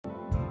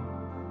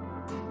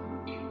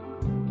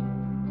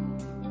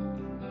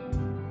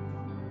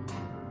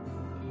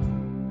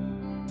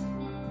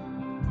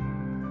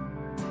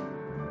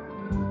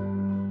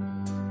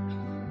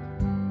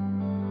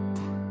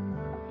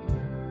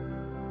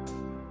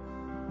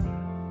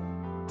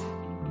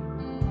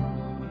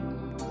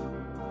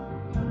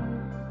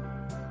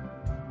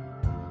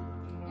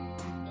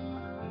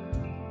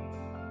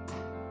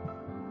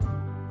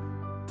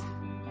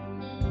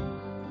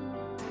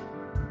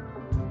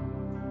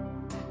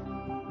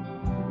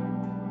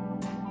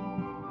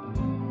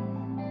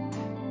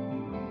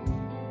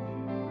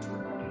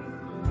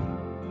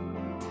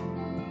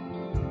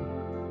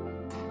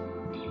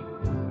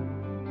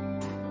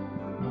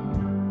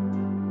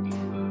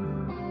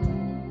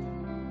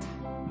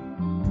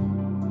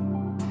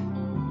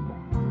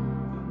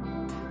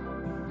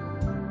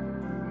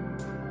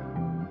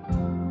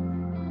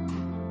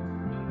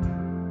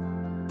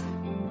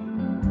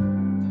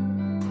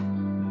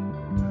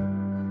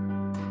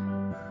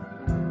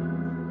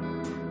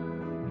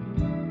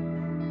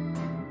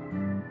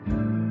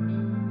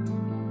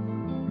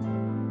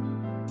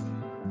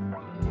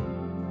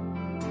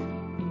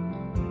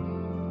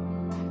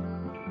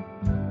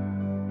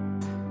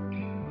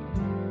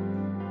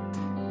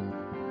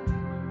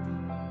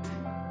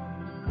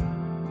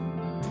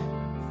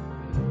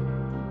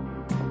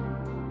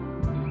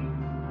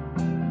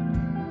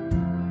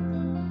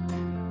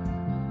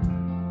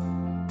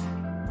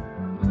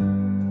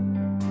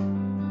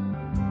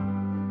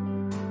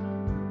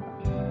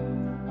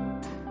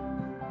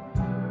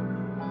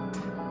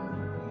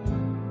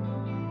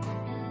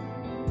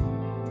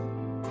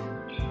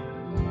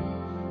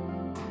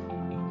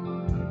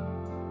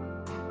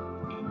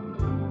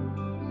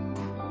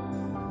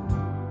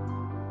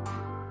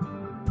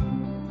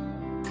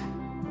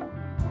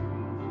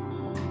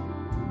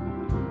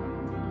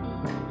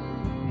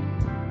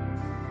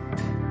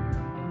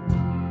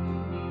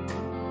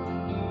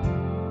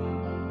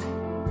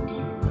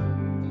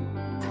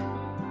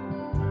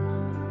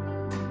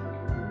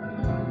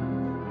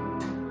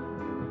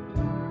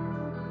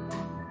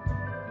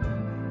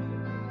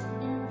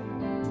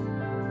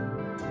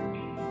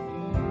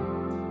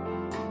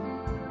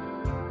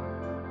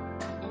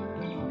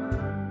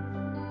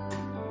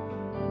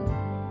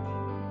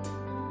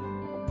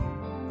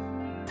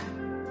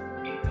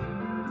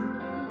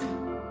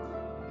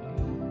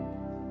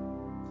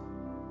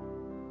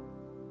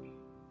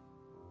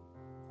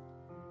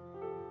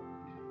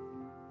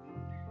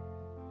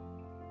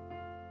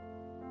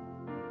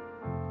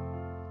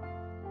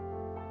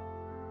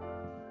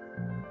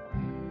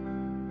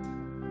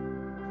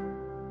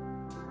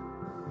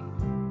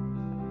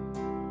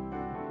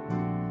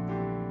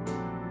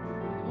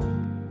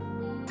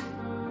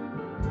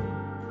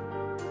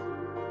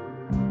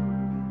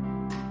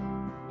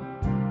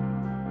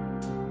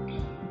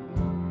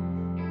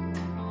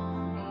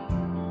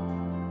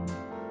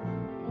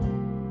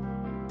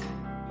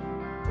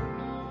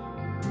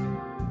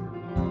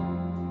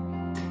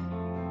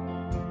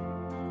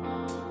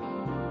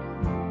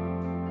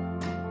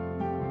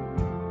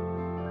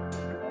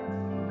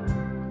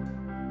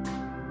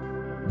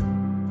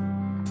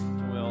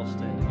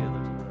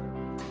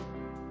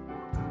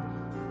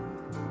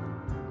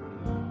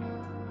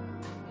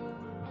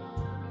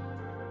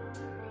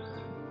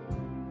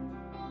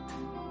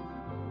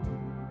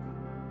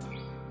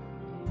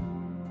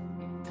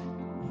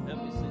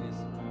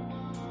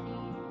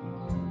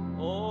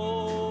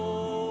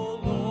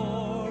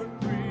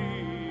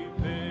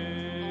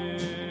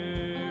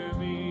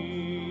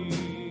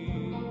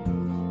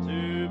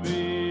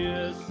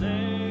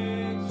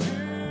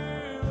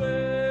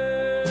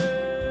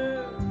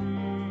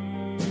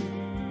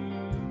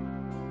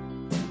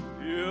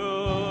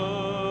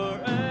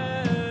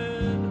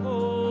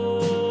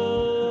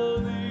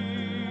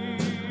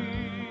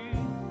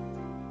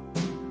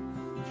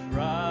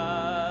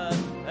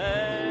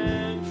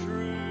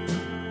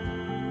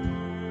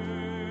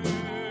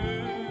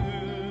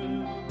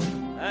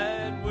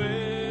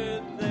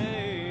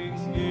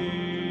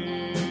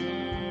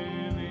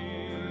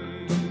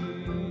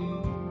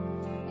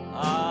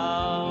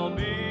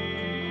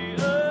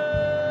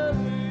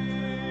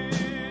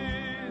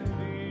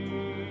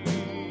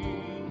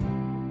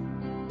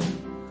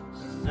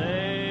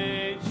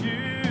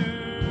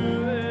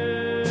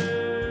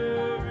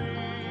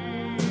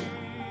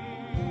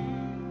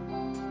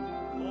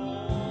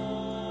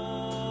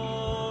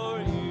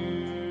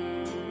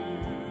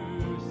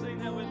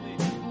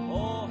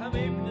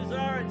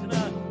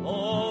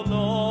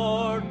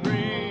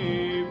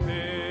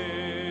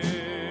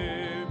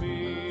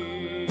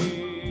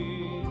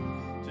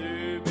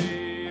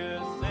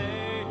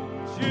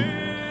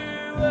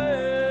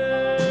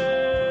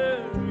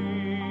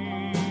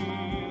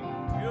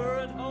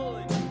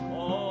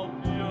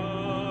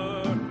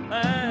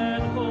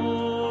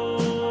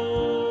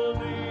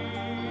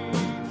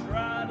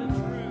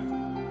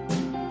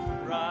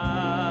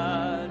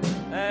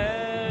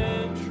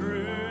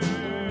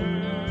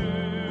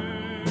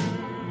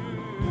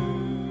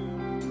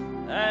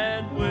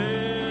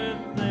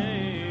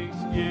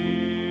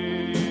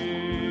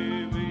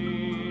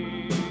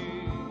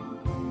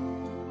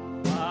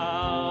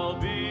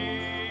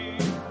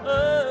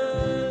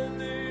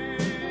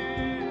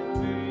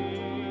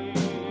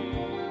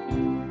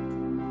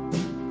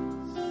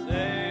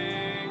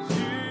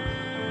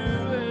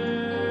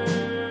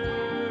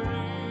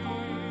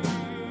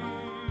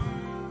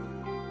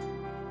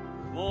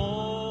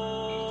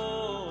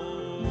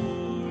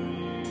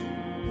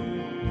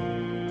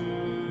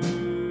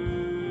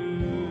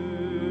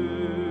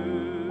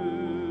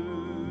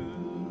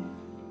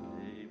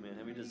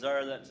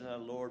desire that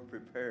tonight. Lord,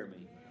 prepare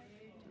me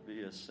to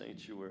be a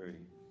sanctuary.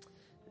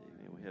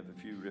 Amen. We have a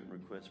few written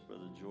requests.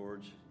 Brother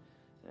George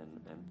and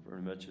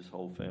pretty much his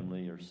whole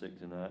family are sick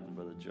tonight, and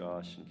Brother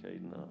Josh and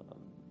Caden,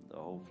 the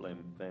whole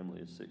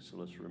family is sick, so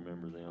let's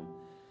remember them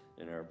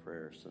in our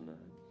prayers tonight.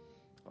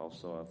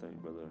 Also, I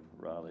think Brother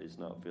Riley is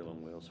not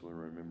feeling well, so we'll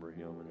remember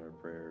him in our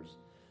prayers.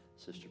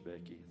 Sister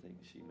Becky, I think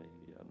she may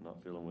be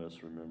not feeling well, so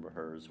remember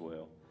her as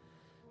well.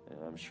 And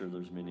I'm sure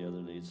there's many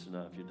other needs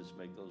tonight. If you just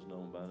make those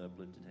known by an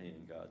uplifted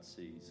hand, God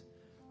sees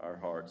our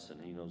hearts,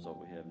 and He knows what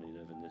we have need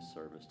of in this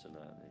service tonight.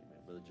 Amen.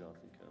 Brother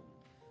Jonathan, come.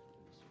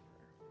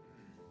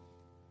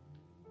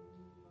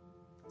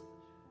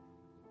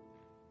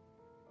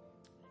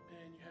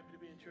 Man, you happy to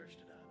be in church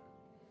tonight?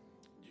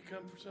 Did you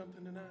come for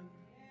something tonight?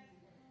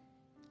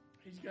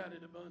 He's got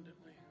it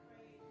abundantly.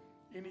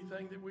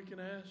 Anything that we can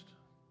ask,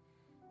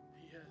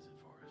 He has it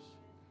for us.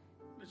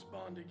 Let's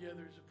bond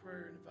together as a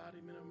prayer and invite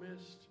Him in our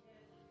midst.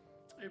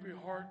 Every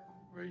heart,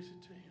 raise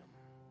it to Him.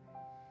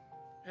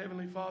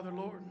 Heavenly Father,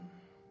 Lord,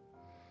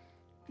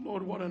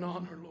 what an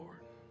honor,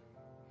 Lord.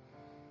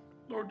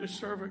 Lord, to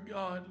serve a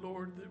God,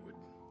 Lord, that would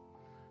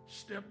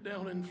step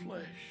down in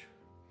flesh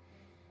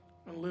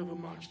and live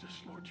amongst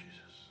us, Lord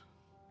Jesus.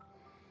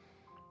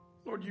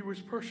 Lord, you was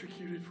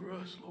persecuted for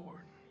us,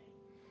 Lord.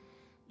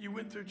 You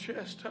went through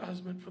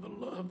chastisement for the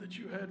love that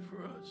you had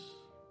for us.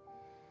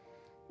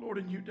 Lord,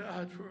 and you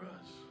died for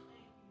us.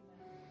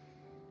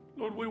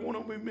 Lord, we want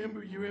to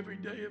remember you every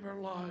day of our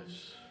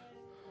lives.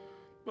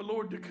 But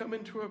Lord, to come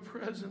into a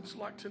presence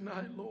like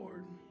tonight,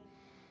 Lord,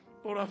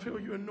 I feel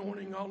your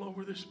anointing all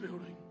over this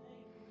building.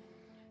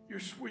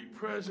 Your sweet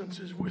presence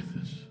is with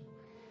us.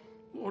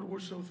 Lord, we're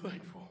so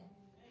thankful.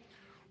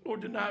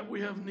 Lord, tonight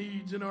we have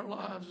needs in our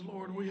lives,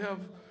 Lord. We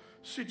have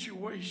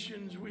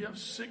situations. We have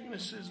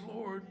sicknesses,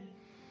 Lord.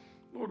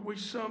 Lord, we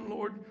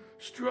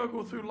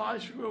struggle through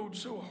life's road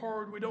so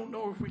hard we don't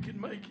know if we can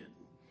make it.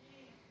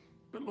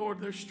 But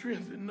Lord, there's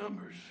strength in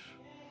numbers,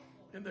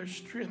 and there's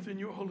strength in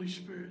your Holy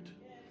Spirit.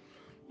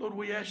 Lord,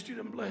 we ask you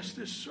to bless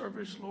this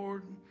service,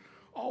 Lord.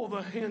 All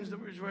the hands that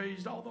was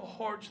raised, all the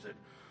hearts that,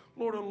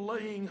 Lord, are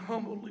laying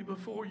humbly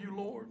before you,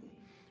 Lord.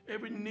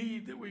 Every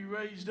need that we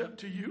raised up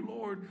to you,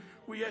 Lord,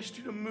 we ask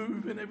you to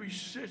move in every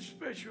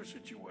special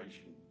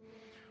situation.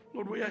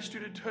 Lord, we ask you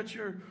to touch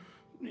our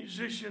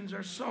musicians,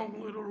 our song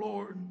leader,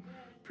 Lord.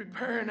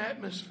 Prepare an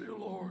atmosphere,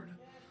 Lord,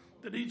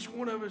 that each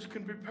one of us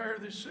can prepare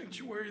this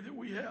sanctuary that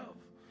we have.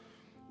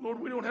 Lord,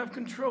 we don't have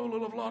control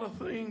of a lot of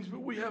things,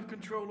 but we have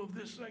control of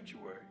this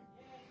sanctuary.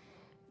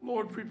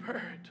 Lord,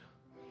 prepare it.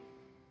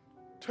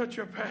 Touch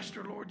our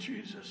pastor, Lord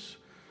Jesus.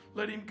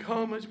 Let him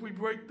come as we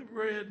break the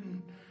bread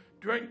and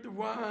drink the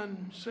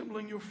wine,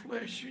 symboling your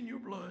flesh and your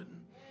blood.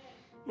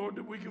 Lord,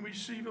 that we can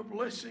receive a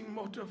blessing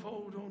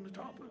multifold on the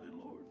top of it,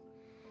 Lord.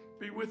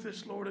 Be with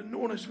us, Lord.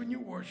 Anoint us when you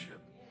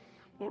worship.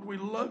 Lord, we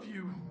love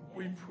you.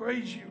 We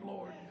praise you,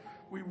 Lord.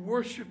 We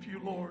worship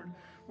you, Lord.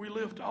 We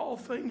lift all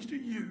things to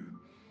you.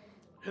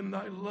 In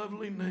thy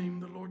lovely name,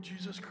 the Lord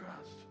Jesus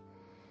Christ.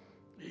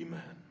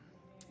 Amen.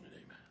 And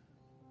amen.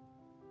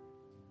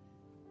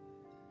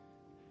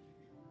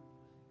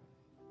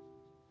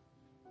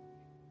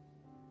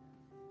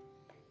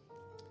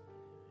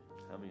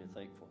 How many are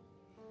thankful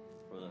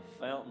for the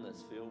fountain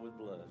that's filled with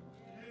blood?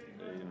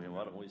 Amen.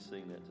 Why don't we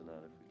sing that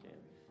tonight if we can?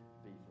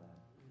 B flat.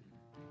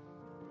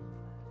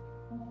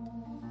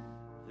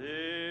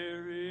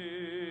 There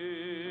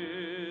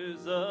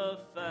is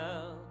a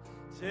fountain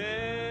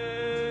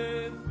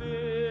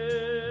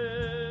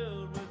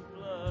filled with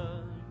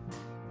blood,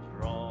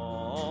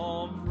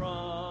 drawn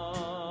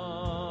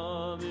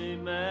from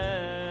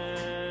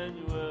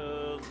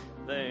Emmanuel's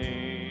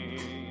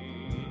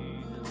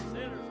vein, and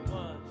sinners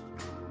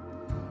plunged,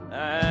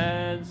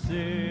 and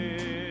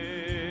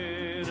sinners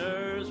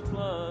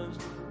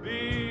plunged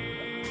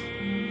beneath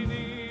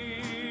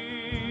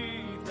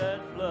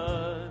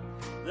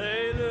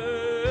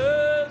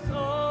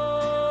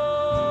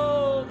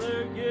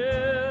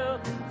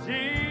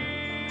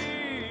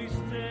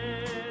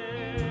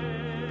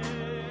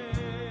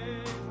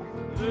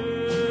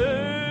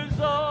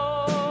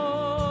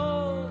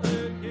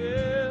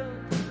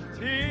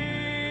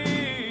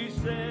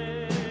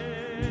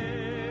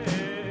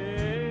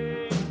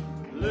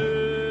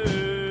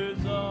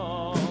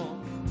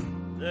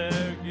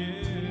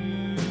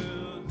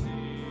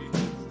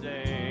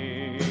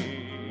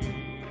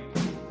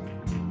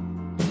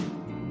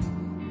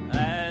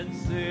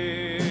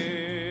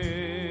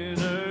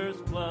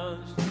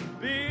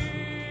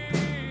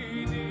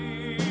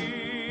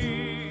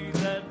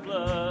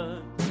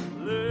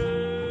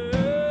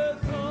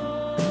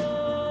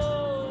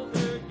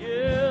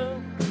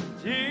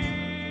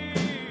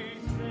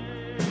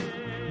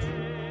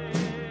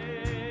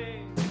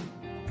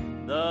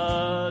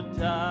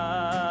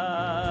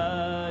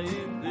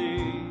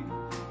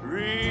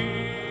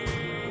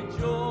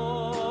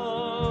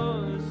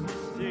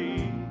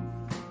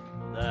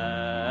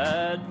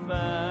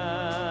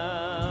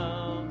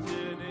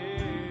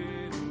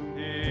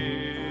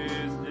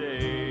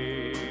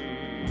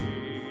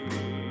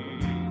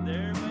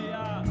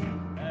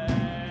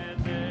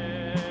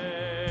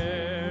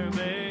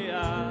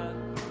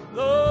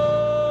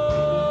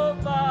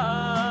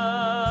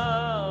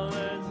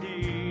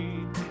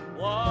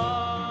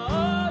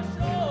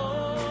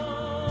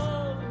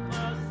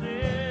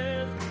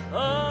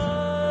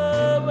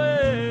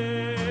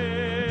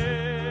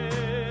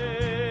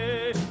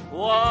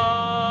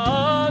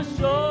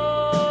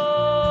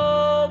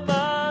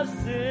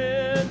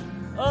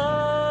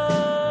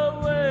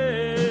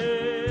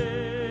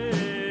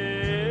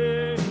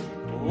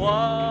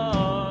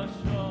wash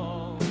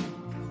all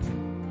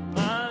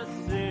my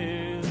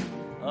sins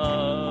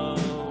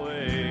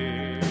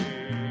away.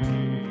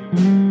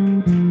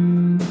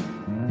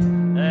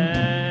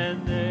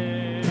 And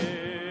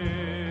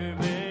there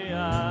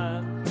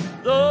behind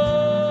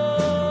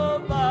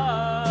the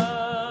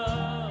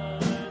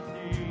violet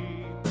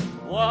sea,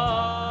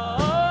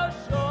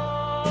 wash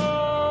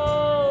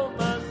all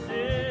my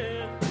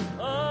sins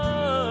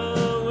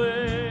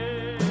away.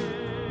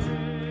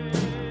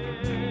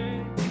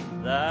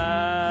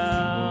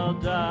 Thou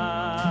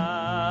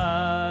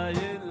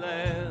dying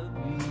Lamb,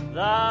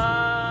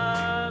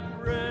 thy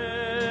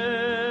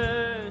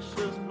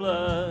precious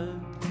blood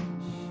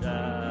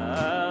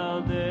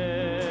shall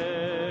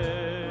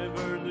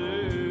never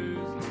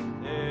lose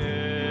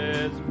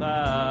its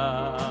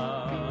power.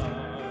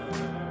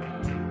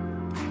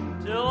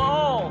 Till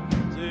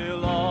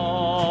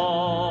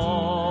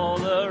all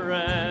the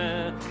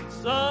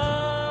ransomed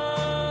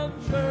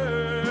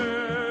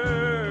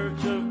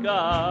church of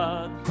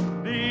God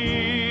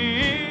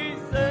be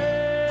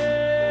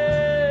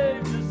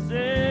saved to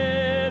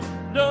sin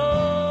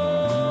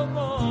no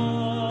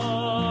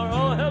more.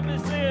 Oh, help me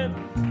sing.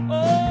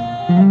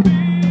 Oh,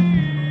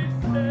 be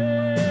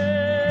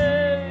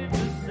saved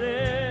to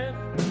sin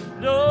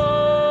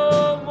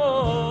no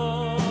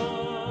more.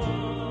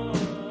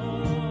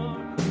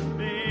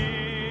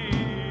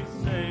 Be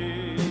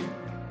saved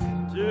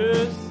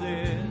to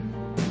sin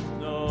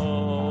no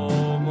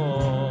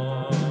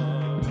more.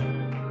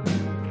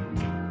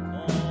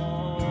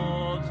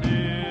 Oh,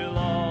 till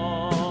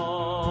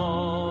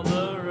all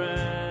the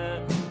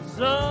ransomed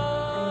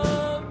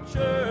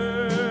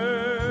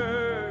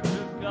church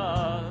of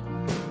God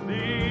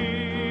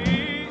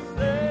be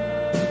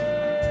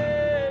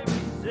saved to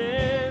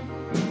sin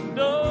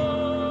no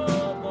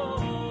more.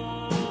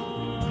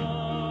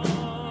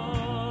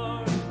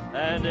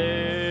 And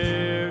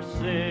ere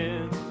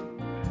since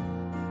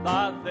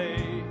by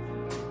faith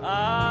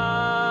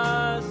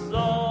I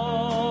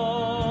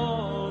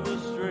saw the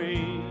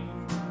stream,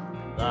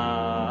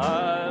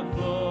 thy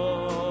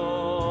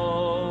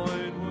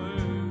flowing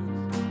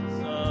wounds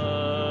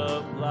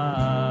supply.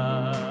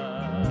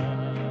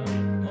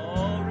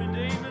 Oh,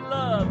 redeeming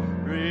love,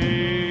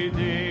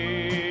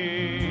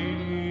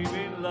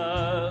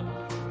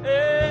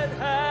 it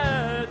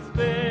has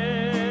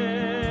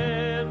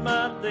been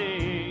my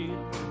theme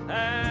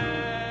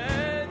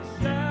and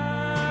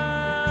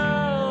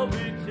shall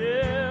be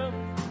till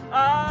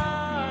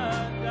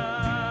I die.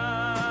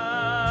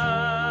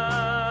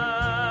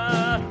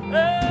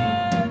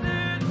 And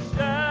it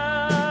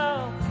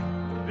shall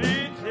be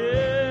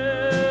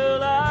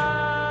till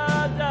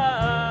I die.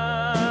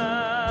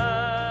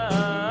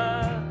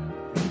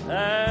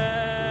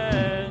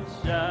 And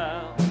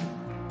shall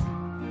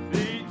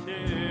be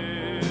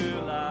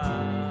till I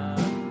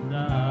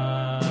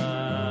die.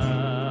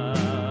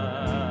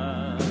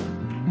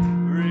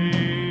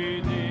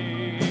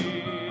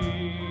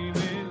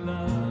 Redeeming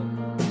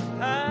love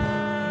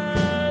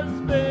has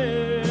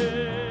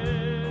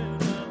been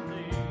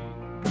nothing,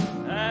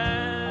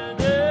 and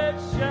it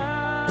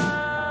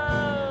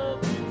shall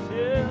be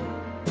till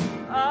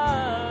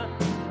I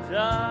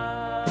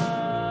die.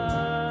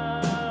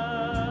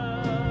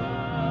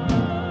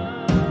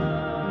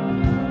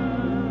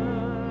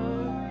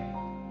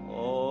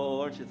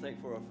 Oh, aren't you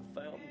thankful for a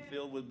fountain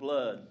filled with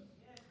blood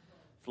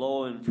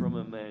flowing from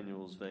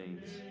Emmanuel's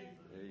veins?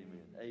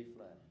 Amen. A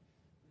flat.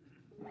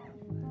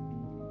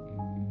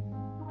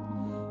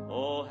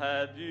 Oh,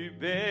 have you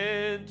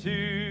been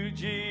to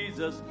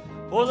Jesus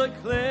for the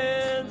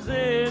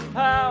cleansing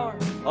power?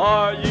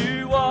 Are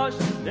you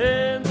washed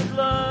in the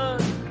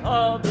blood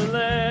of the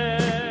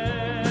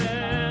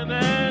Lamb?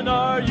 And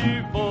are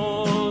you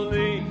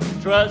fully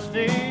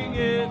trusting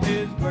in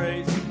His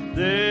grace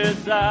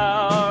this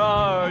hour?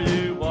 Are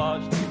you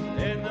washed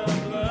in the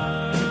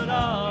blood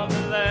of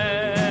the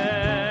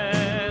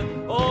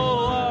Lamb?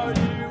 Oh, are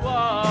you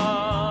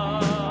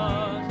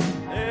washed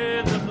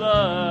in the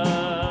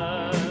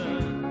blood,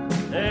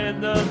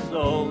 in the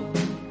soul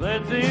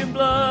cleansing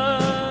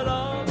blood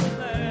of the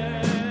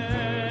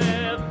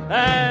Lamb?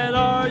 And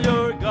are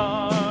your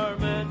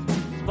garments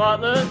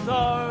spotless?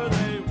 Are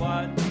they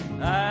white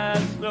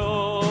as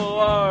snow?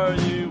 Are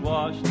you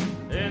washed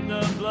in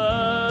the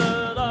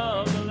blood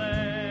of the Lamb?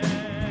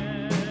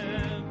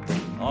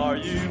 Are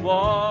you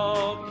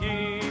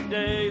walking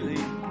daily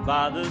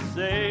by the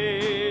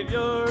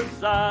Savior's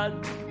side?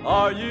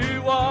 Are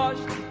you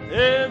washed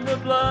in the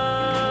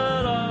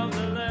blood of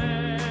the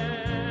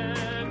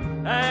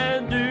Lamb?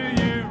 And do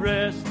you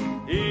rest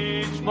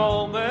each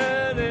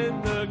moment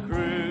in the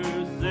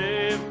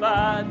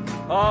crucified?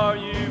 Are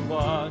you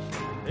washed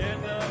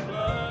in the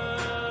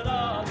blood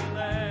of the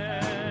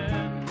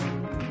Lamb?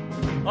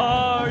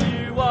 Are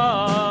you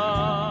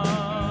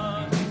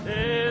washed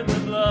in the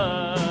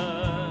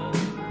blood,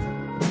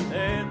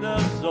 in the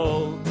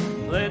soul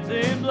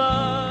cleansing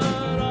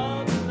blood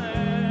of the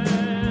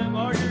Lamb?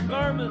 Are your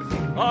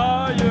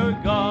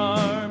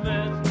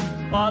garments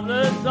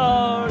spotless?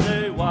 Are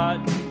they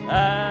white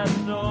as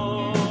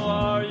snow?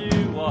 Are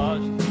you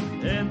washed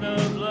in the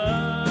blood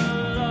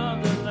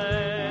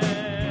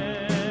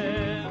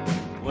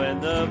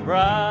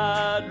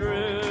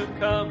bridegroom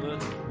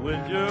cometh,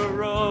 with your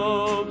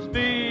robes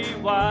be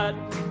white,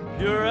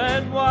 pure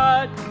and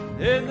white,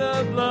 in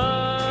the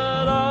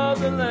blood of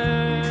the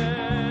Lamb.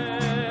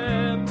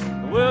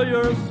 Will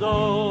your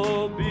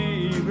soul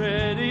be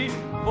ready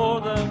for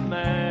the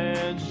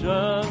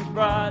mansions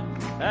bright,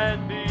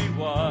 and be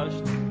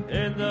washed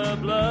in the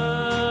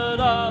blood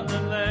of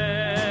the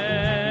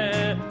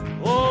Lamb?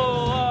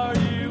 Oh, are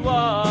you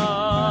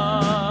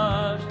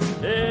washed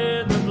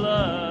in the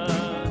blood,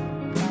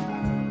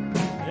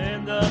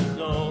 in the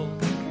soul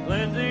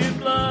cleansing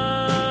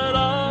blood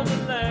of the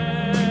Lamb?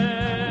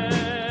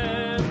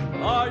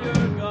 Are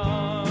your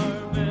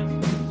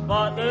garments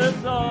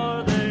spotless?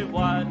 Are they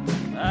white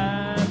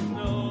as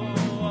snow?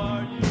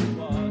 Are you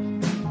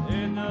washed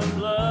in the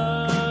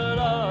blood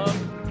of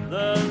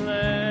the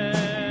Lamb?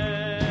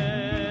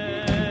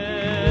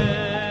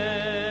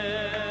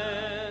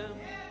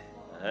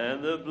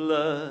 And the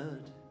blood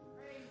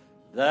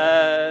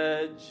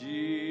that Jesus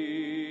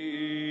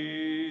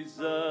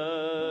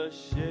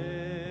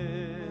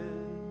shed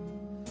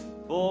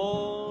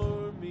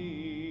for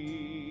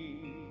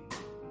me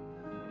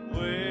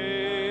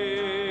way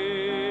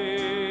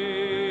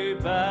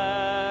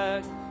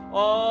back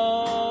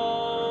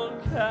on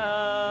Calvary.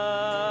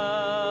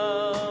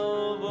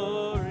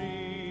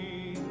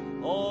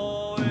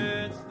 Oh,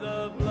 it's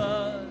the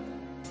blood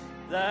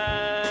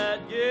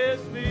that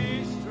gives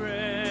me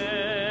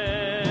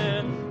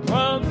strength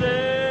from day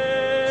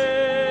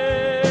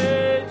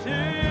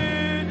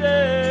to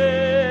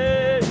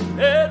day.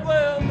 It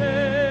will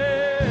never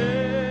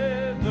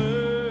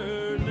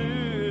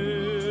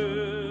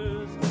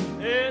lose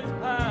its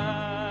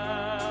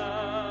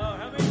power.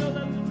 How many know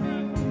that's the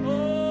truth?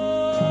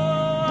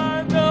 Oh,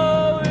 I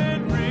know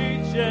it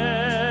reaches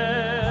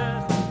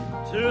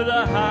to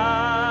the highest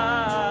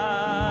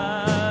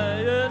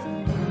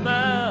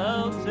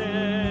mountain.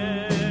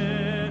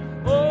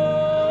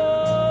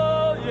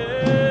 Oh,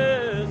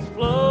 yes,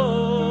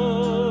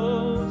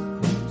 flows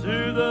to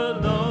the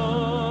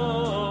lowest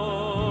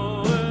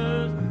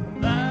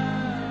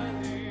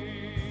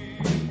valley.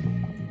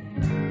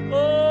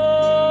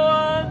 Oh, I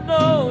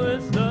know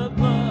it's the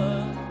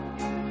blood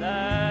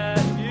that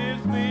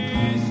gives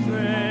me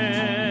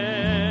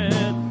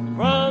strength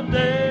from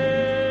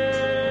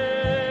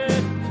day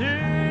to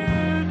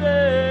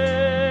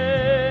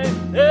day.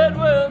 It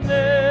will never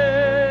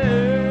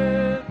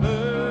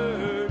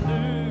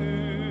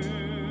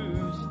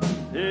lose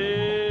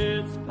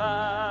its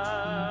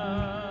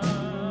power.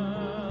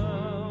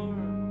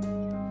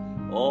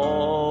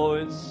 Oh,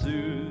 it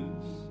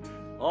soothes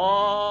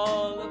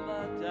all of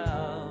my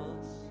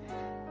doubts,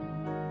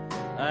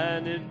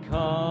 and it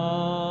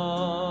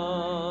calms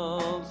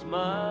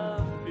my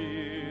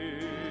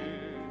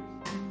fears.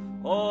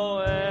 Oh,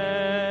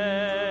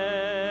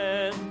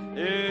 and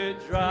it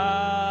dries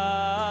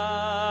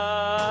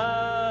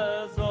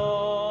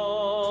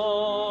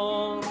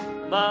all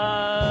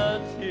my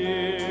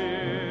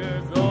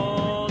tears.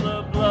 Oh,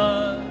 the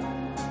blood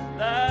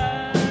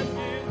that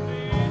gives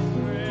me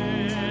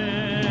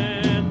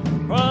strength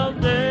from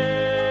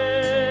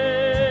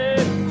day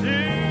to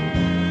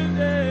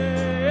day.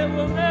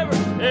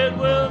 It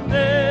will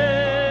never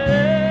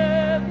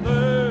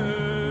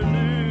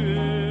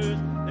lose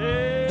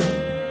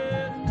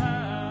its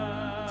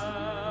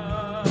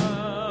power.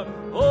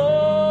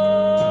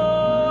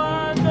 Oh,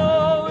 I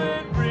know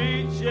it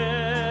reaches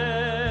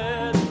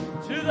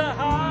to the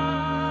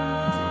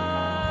highest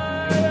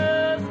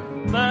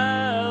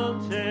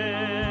mountain.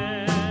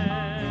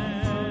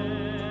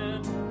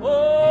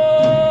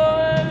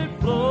 Oh, and it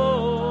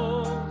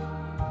flows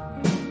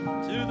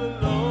to the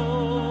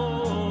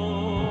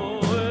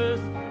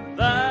lowest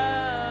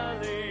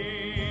valley.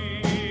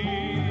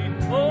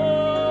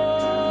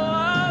 Oh, I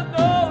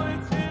know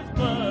it's His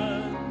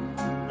blood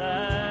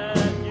that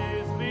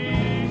gives me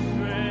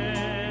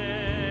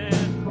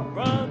strength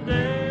from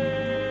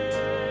day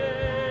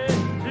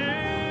to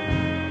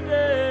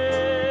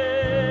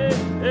day.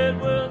 It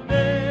will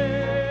never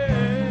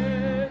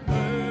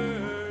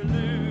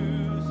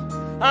lose.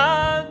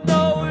 I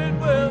know it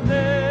will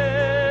never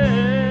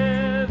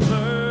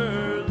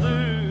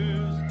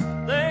lose.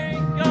 Thank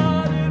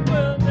God it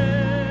will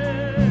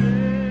never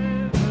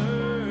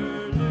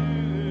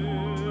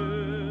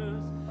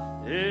lose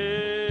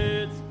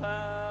its power.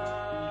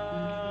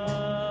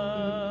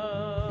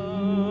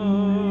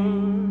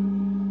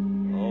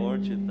 Oh,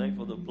 aren't you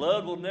thankful? The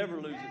blood will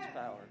never lose its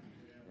power.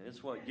 And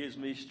it's what gives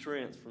me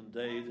strength from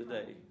day to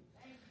day.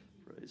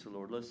 Praise the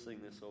Lord. Let's sing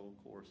this old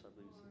chorus. I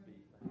believe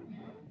it's the beat.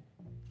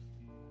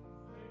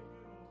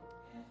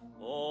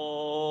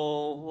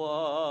 Oh,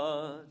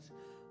 what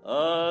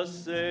a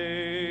Savior.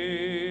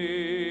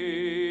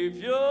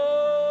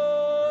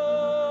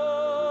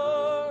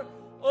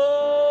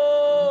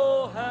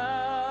 Oh,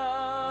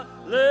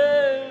 hallelujah.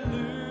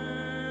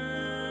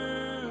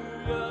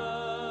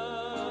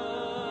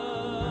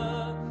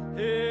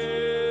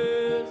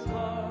 His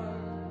heart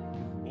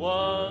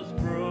was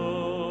broken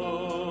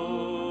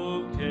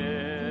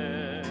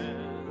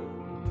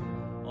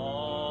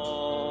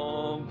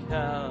on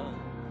Calvary.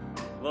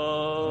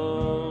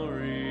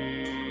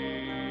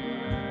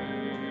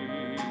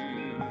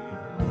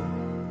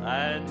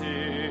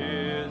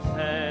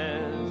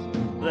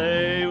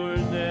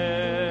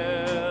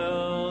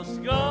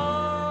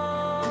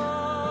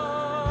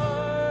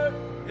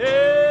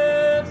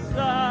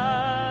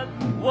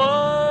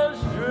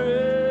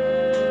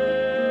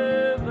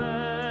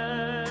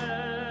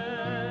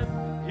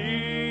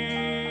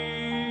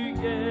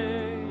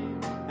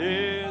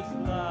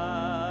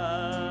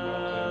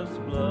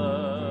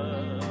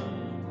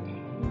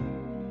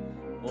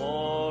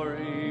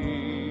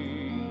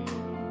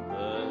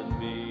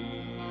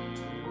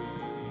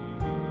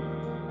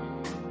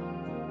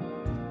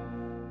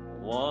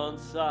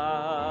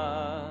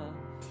 I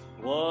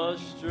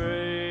was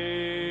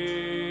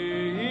strayed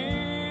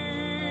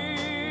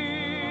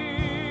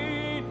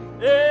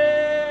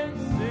in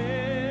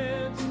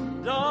sin's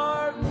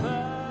dark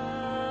valley,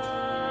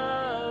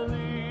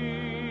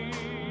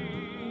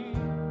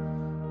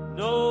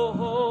 no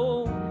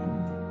hope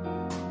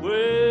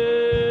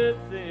within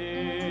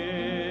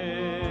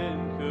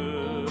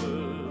could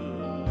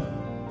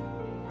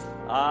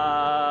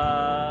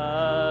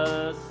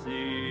I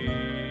see,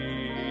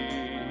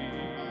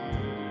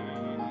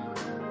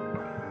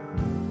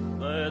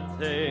 but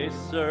they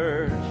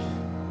searched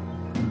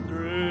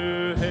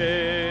through heaven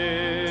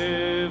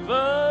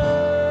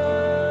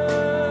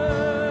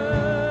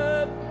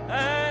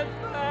and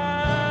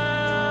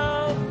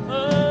found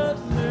a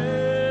Savior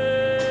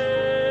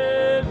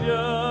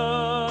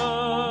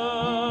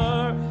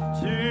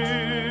to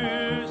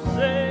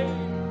save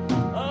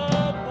a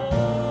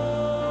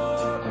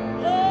poor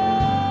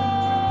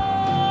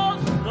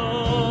lost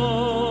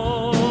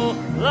soul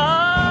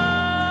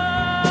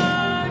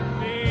like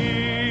me.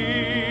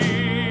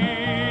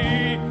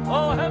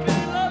 Oh, have you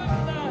loved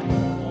tonight?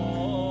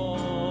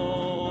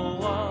 Oh,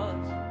 what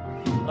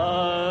a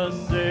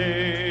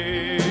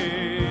Savior!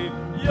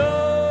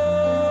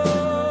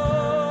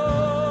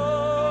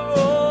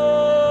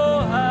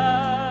 Oh,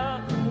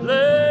 hallelujah!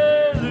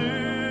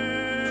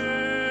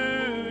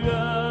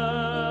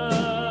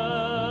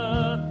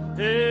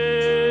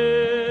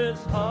 His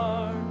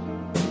heart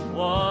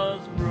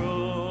was broken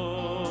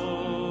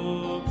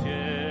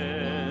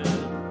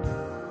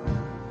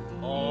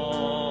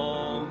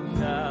on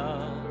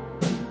Calvary,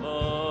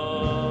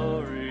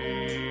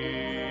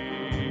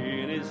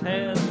 and his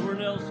hands were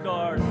nail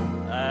scarred,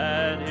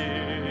 and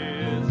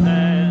his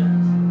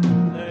hands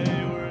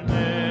they were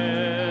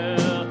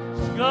nail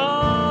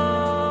scarred.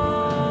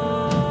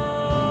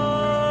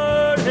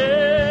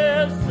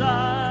 His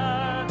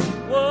side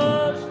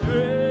was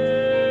driven,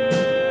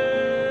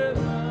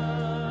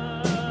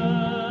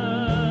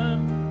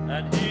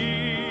 and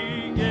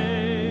he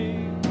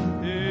gave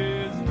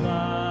his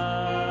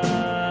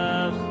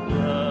life's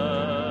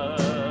blood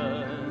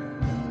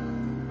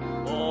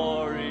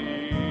for me.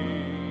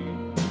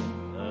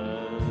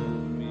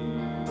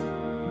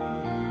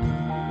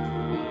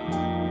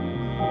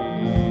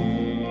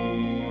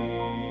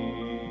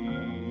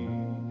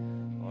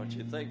 Aren't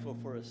you thankful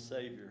for a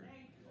Savior?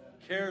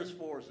 Cares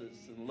for us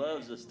and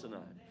loves us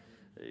tonight.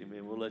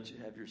 Amen. We'll let you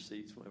have your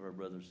seats. We'll have our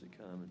brothers to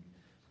come and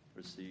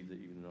receive the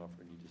evening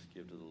offering you just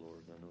give to the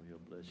Lord. I know He'll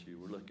bless you.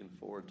 We're looking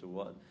forward to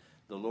what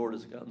the Lord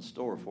has got in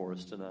store for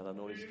us tonight. I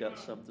know He's got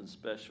something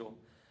special.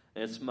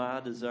 And it's my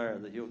desire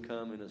that He'll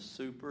come in a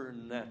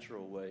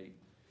supernatural way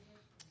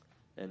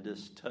and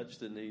just touch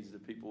the needs of the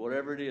people.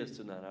 Whatever it is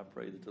tonight, I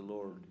pray that the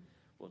Lord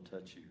will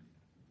touch you.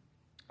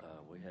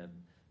 We have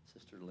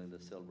Sister Linda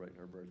celebrating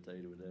her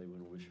birthday today. We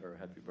want to wish her a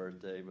happy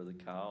birthday. Brother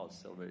Kyle is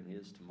celebrating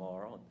his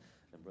tomorrow.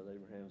 And Brother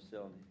Abraham is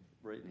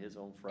celebrating his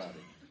on Friday.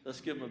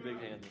 Let's give him a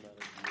big hand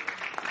tonight.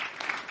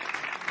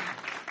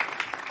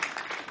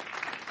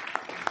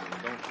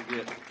 Don't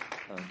forget,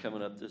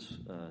 coming up this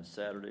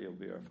Saturday will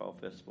be our Fall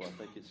Festival. I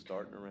think it's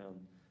starting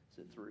around, is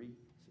it 3?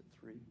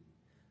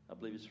 I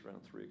believe it's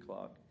around 3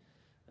 o'clock.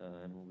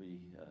 And we'll be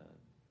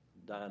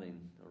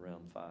dining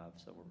around 5,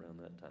 somewhere around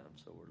that time.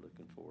 So we're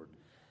looking forward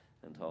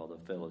to all the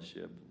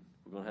fellowship.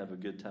 We're going to have a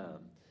good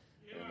time.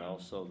 And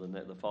also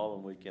the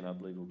following weekend, I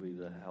believe, will be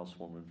the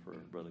housewarming for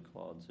Brother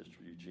Claude and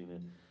Sister Eugenia.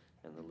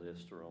 And the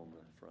lists are on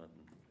the front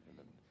and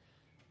the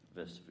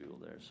vestibule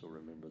there. So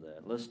remember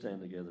that. Let's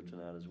stand together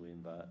tonight as we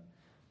invite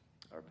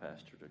our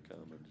pastor to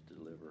come and to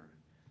deliver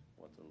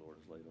what the Lord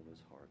has laid on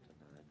his heart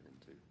tonight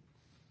and to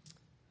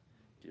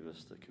give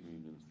us the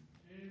communion.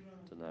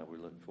 Tonight we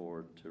look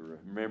forward to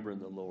remembering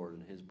the Lord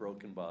and His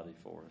broken body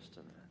for us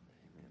tonight.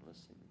 Amen. Let's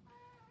sing.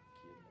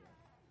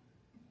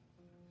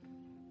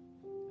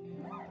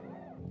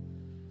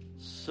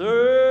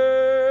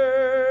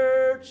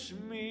 Search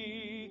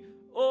me,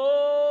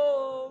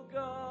 O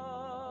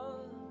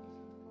God.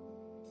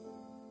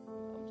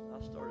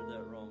 I started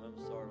that wrong. I'm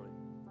sorry.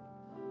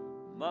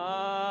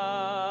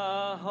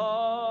 My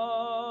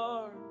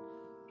heart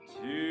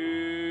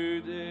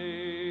today.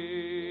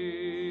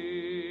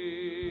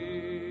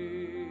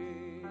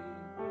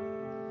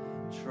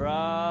 Try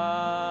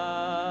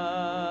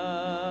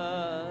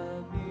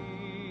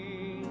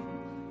me,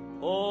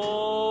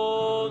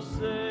 O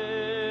Savior.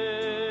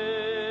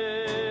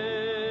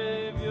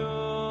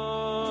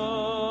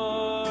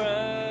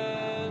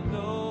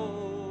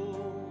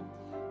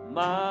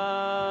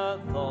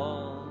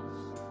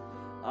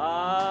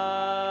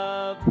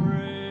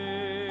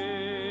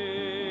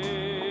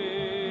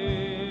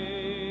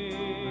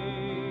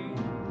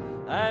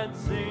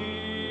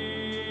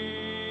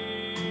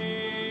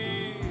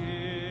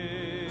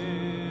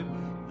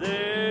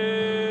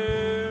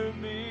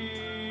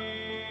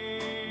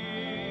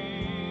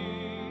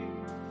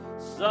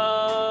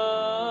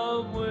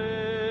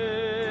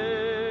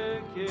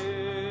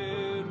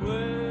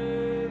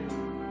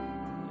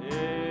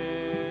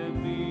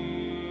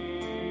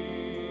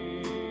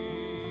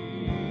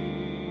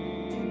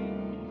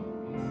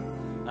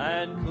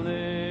 and cleanse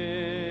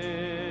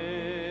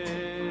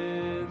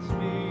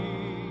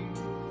me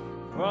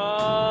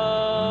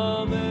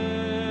from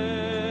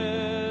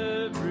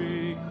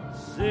every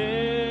sin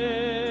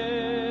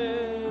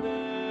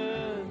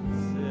and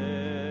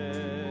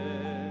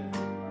set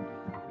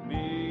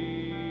me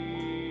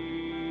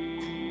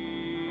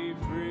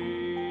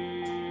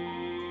free.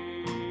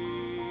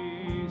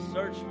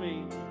 Search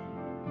me.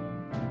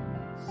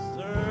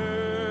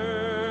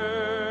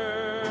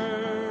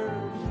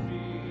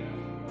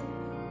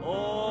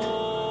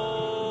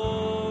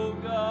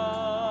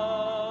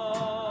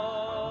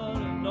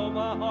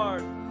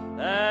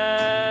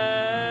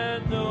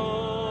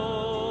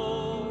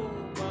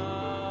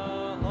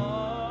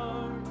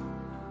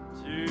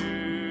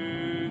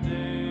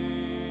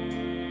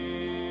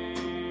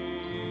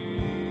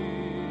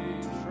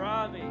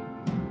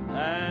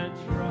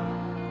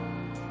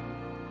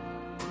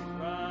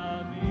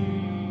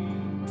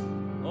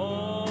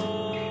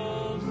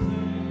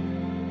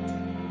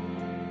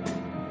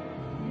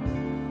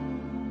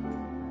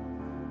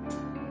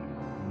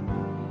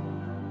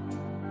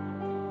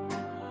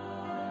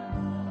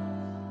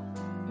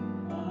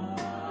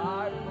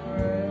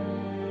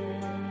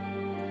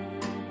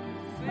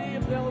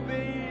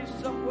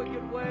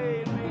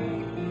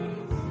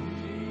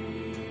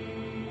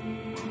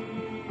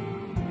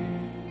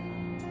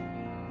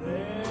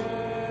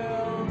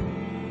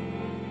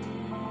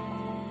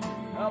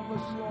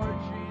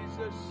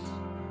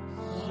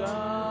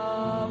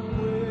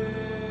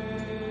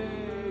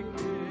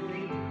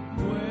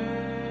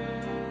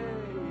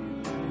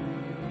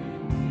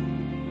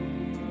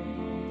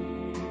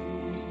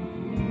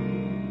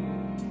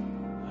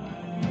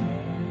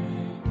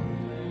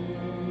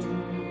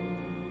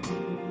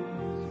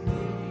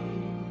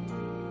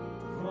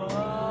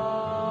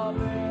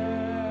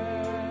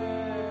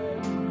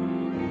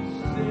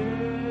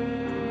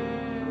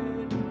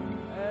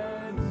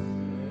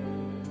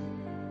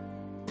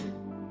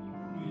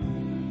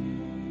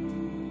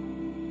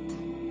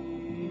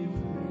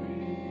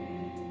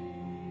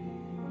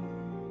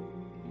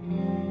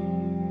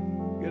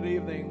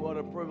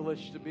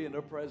 To be in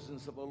the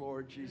presence of the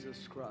Lord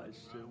Jesus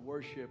Christ, to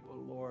worship the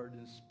Lord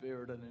in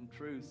spirit and in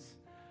truth.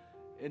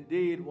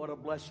 Indeed, what a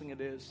blessing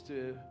it is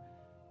to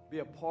be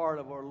a part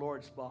of our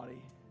Lord's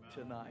body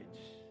tonight.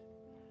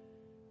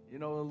 You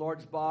know, the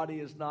Lord's body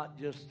is not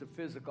just the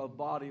physical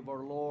body of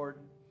our Lord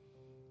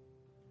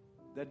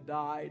that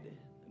died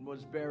and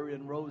was buried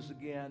and rose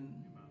again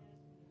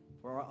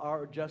for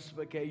our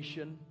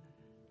justification,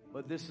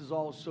 but this is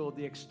also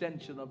the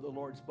extension of the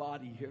Lord's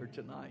body here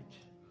tonight.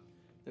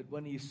 That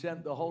when He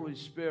sent the Holy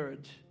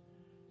Spirit,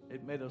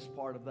 it made us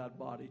part of that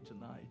body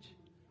tonight.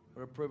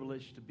 What a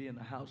privilege to be in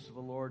the house of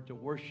the Lord, to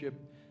worship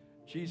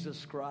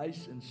Jesus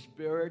Christ in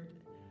spirit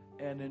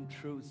and in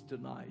truth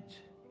tonight.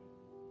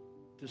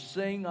 To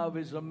sing of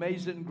His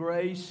amazing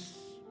grace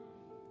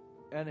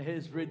and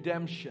His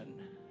redemption.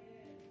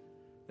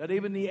 That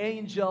even the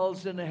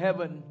angels in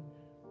heaven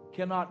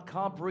cannot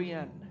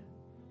comprehend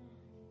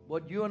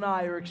what you and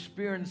I are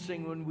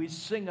experiencing when we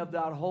sing of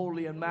that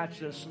holy and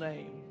matchless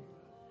name.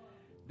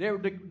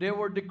 They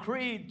were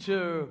decreed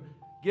to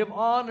give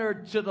honor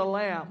to the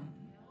Lamb.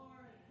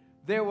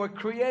 They were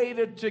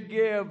created to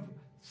give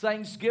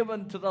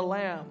thanksgiving to the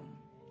Lamb.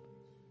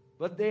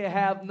 But they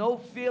have no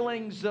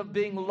feelings of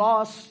being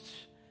lost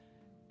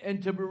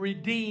and to be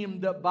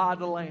redeemed by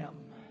the Lamb.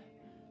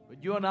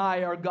 But you and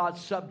I are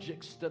God's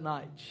subjects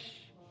tonight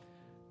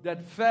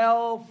that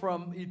fell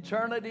from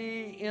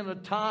eternity in a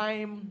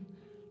time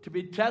to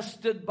be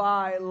tested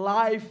by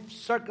life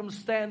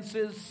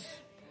circumstances,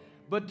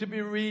 but to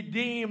be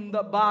redeemed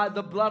by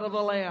the blood of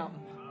the Lamb.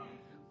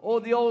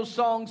 Oh, the old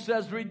song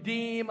says,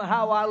 redeem,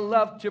 how I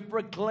love to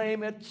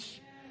proclaim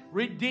it.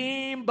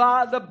 Redeemed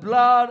by the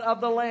blood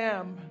of the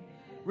Lamb.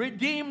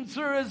 Redeemed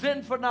through His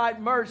infinite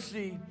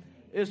mercy.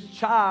 His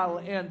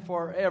child, and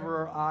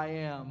forever I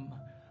am.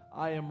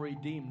 I am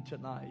redeemed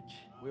tonight.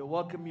 We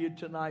welcome you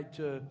tonight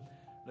to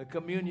the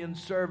communion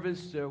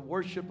service to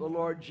worship the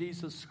Lord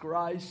Jesus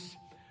Christ.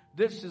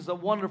 This is a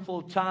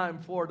wonderful time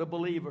for the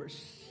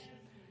believers.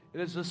 It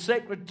is a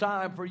sacred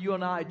time for you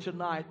and I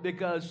tonight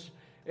because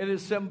it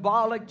is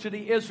symbolic to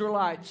the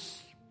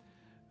Israelites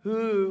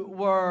who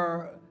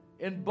were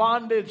in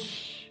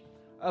bondage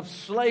of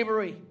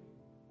slavery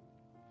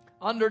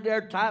under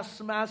their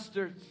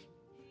taskmasters.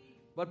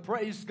 But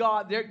praise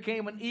God, there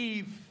came an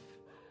eve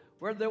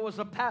where there was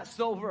a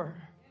Passover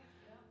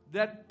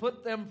that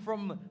put them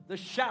from the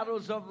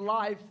shadows of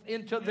life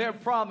into their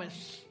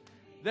promise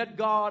that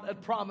God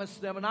had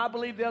promised them. And I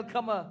believe there'll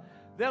come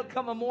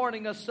a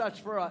morning as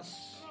such for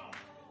us.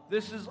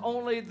 This is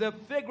only the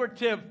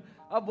figurative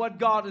of what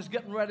God is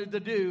getting ready to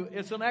do.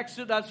 It's an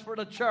exodus for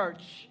the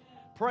church.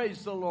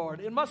 Praise the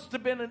Lord. It must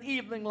have been an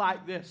evening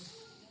like this.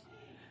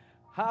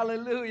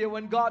 Hallelujah.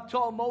 When God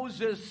told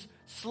Moses,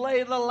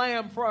 slay the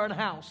lamb for an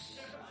house.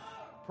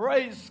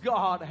 Praise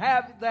God.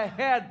 Have the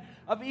head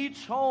of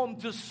each home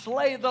to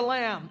slay the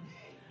lamb.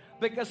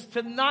 Because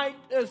tonight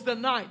is the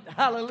night.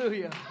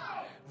 Hallelujah.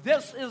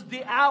 This is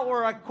the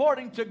hour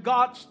according to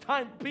God's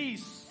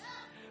timepiece,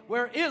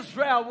 where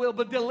Israel will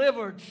be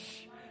delivered.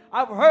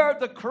 I've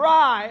heard the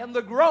cry and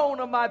the groan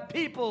of my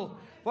people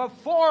for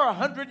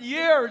 400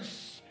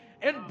 years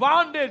in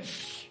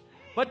bondage.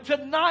 But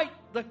tonight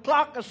the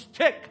clock is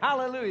ticked.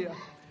 Hallelujah.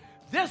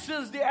 This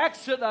is the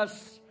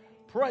Exodus.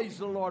 Praise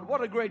the Lord.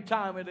 What a great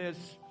time it is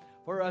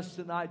for us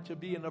tonight to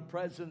be in the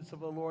presence of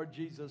the Lord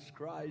Jesus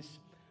Christ.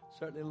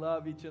 Certainly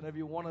love each and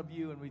every one of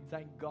you, and we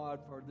thank God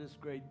for this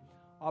great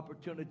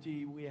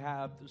opportunity we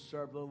have to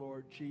serve the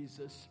Lord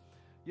Jesus.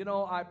 You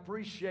know, I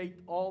appreciate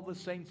all the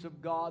saints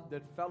of God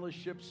that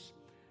fellowships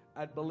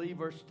at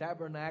Believers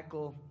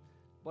Tabernacle,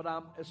 but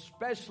I'm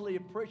especially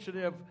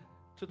appreciative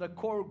to the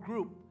core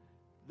group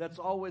that's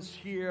always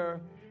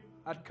here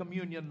at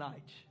communion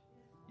night.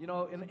 You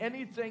know, in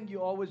anything,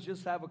 you always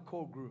just have a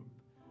core group.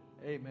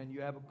 Amen.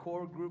 You have a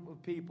core group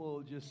of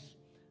people just,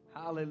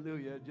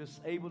 hallelujah, just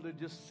able to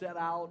just set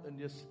out and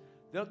just,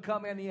 they'll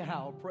come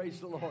anyhow. Praise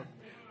the Lord.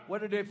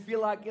 Whether they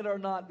feel like it or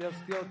not, they'll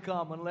still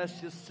come unless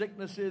just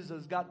sicknesses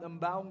has got them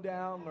bound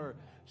down or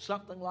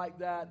something like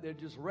that. They're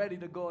just ready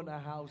to go in the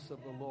house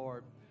of the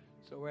Lord.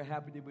 So we're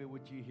happy to be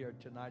with you here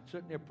tonight.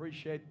 Certainly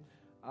appreciate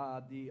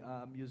the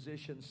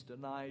musicians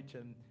tonight.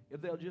 And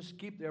if they'll just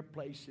keep their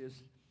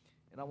places.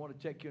 And I want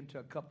to take you into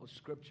a couple of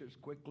scriptures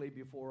quickly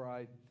before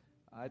I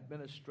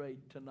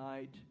administrate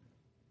tonight,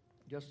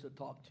 just to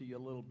talk to you a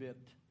little bit.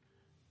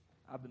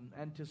 I've been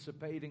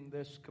anticipating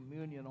this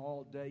communion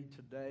all day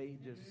today.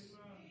 Just,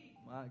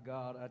 my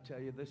God, I tell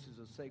you, this is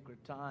a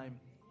sacred time.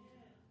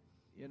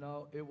 You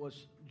know, it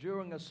was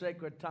during a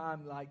sacred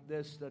time like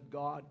this that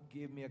God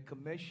gave me a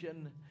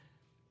commission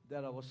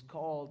that I was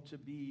called to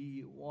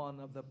be one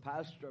of the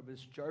pastor of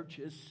his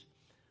churches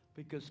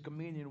because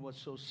communion was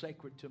so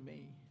sacred to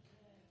me.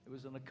 It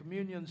was in a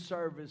communion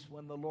service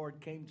when the Lord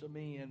came to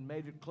me and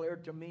made it clear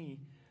to me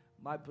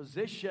my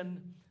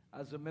position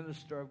as a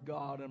minister of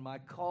God and my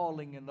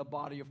calling in the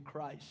body of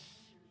Christ.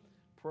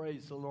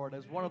 Praise the Lord.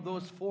 As one of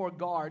those 4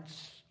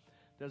 guards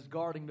that's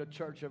guarding the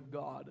church of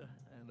God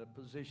and the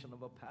position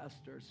of a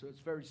pastor. So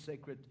it's very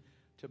sacred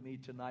to me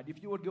tonight.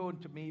 If you would go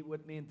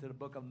with me into the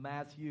book of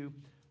Matthew.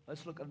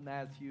 Let's look at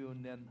Matthew,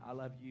 and then I'll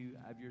have you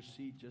have your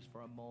seat just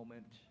for a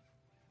moment.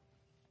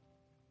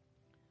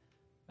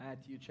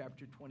 Matthew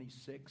chapter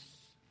 26.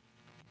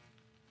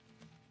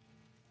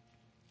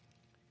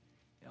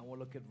 And we'll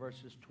look at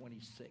verses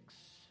 26.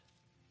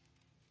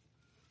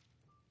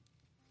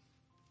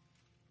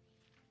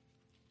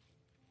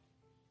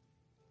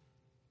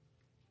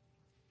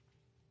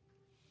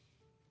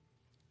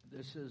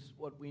 This is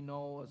what we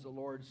know as the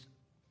Lord's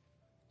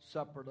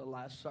Supper, the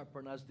Last Supper.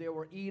 And as they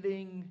were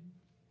eating,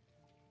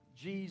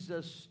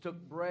 Jesus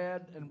took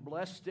bread and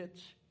blessed it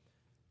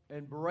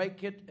and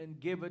brake it and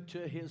give it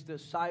to his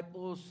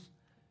disciples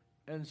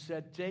and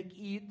said, "Take,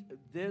 eat,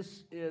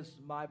 this is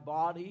my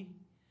body."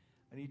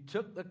 And he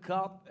took the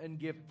cup and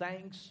gave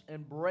thanks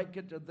and brake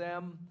it to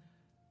them,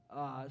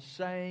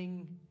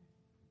 saying,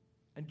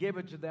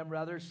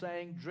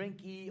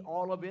 "Drink ye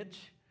all of it,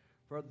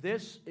 for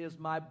this is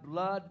my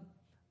blood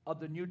of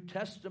the New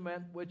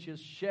Testament, which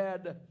is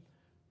shed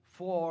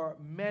for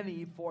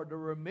many for the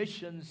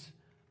remissions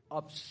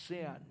of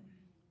sin."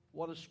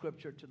 What a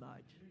scripture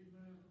tonight.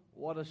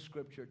 What a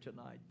scripture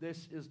tonight.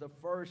 This is the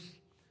first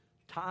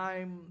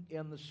time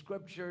in the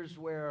scriptures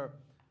where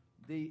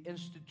the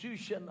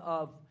institution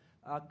of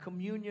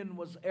communion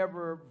was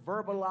ever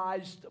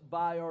verbalized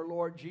by our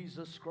Lord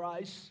Jesus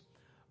Christ.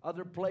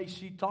 Other place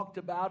he talked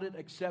about it,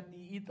 except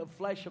ye eat the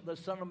flesh of the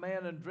Son of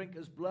Man and drink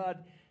his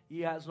blood,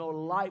 he has no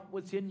life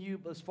within you.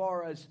 But as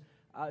far as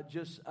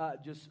just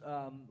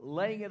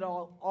laying it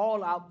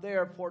all out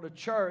there for the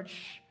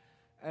church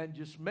and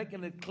just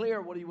making it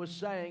clear what he was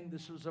saying,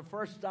 this was the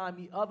first time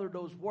he uttered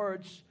those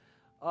words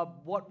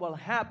of what will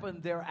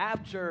happen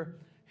thereafter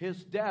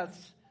his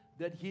death,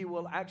 that he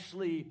will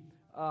actually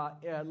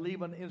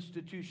leave an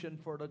institution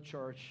for the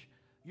church.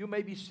 You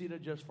may be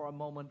seated just for a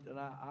moment, and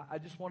I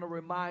just want to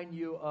remind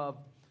you of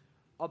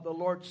the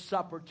Lord's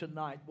Supper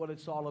tonight, what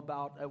it's all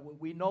about.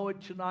 We know it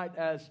tonight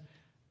as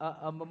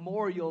a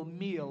memorial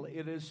meal.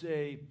 It is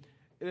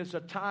a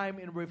time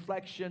in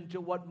reflection to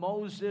what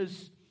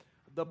Moses,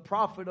 the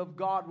prophet of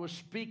God, was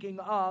speaking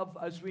of.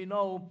 As we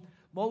know,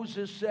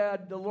 Moses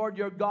said, "The Lord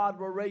your God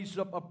will raise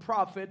up a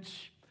prophet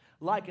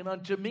likened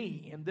unto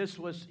me." And this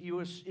was he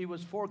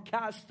was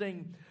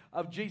forecasting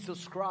of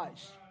Jesus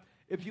Christ.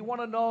 If you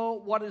want to know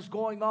what is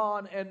going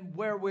on and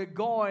where we're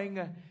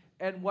going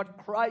and what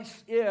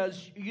Christ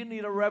is, you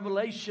need a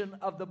revelation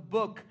of the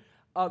book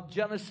of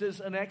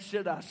Genesis and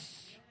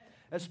Exodus.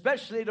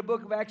 Especially the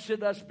book of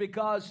Exodus,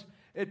 because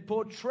it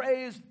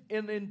portrays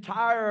in the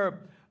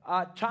entire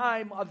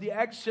time of the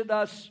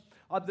Exodus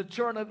of the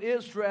children of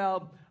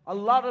Israel a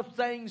lot of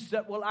things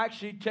that will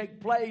actually take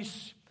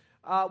place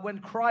when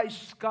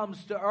Christ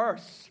comes to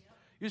earth.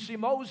 You see,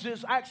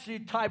 Moses actually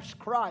types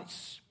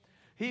Christ.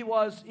 He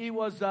was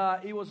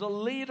a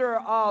leader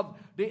of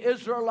the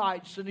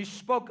Israelites, and he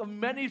spoke of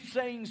many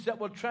things that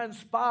will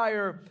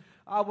transpire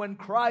when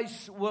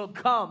Christ will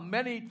come.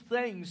 Many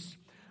things.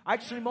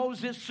 Actually,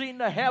 Moses seen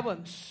the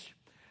heavens,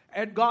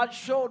 and God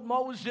showed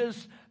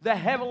Moses the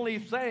heavenly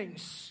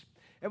things.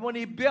 And when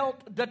he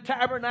built the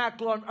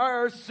tabernacle on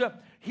earth,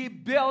 he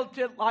built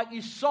it like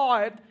he saw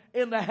it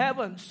in the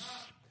heavens.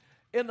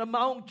 In the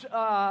mount,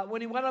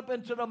 when he went up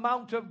into the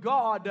mount of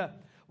God,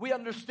 we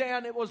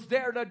understand it was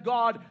there that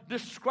God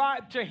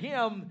described to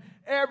him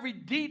every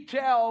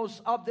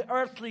details of the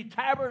earthly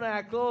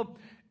tabernacle,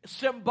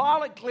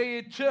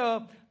 symbolically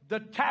to the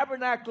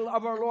tabernacle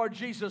of our Lord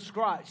Jesus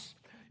Christ.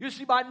 You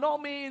see, by no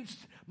means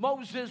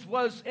Moses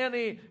was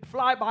any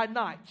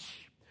fly-by-night.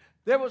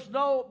 There was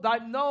by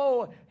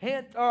no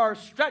hint or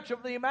stretch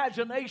of the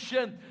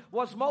imagination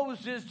was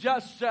Moses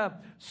just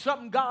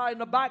some guy in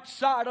the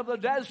backside of the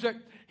desert.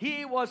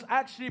 He was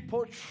actually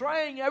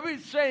portraying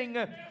everything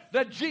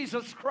that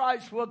Jesus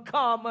Christ will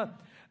come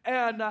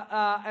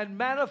and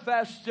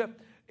manifest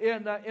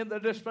in the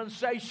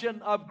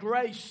dispensation of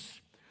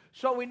grace.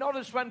 So we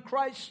notice when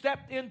Christ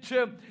stepped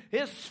into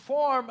his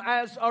form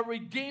as a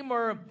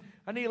redeemer,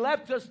 and he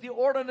left us the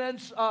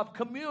ordinance of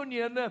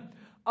communion,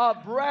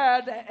 of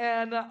bread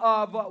and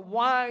of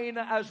wine,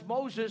 as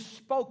Moses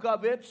spoke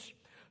of it.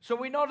 So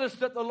we notice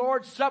that the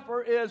Lord's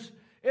Supper is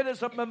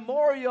a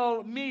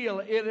memorial meal.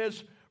 It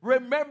is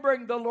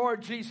remembering the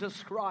Lord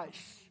Jesus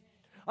Christ.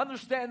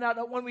 Understand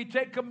that when we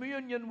take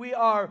communion, we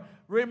are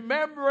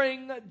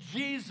remembering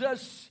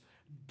Jesus'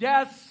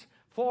 death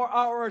for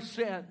our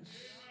sins.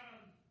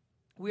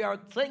 We are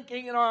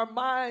thinking in our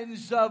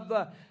minds of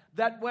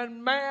that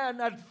when man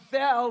had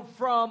fell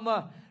from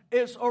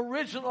his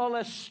original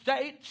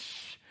estate,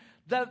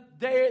 that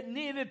there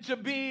needed to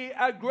be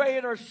a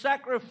greater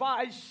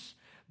sacrifice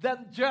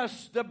than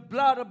just the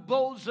blood of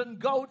bulls and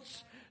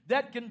goats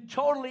that can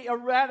totally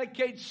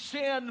eradicate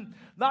sin,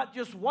 not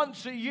just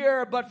once a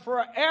year, but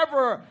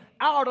forever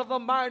out of the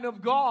mind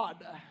of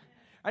God.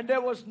 And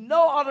there was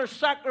no other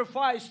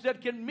sacrifice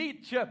that can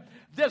meet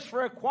this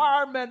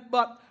requirement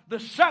but the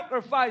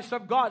sacrifice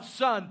of God's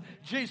Son,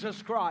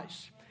 Jesus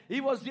Christ.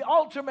 He was the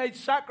ultimate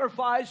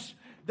sacrifice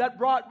that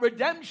brought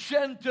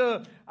redemption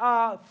to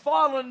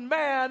fallen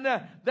man,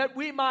 that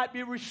we might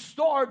be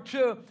restored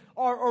to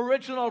our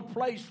original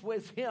place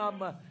with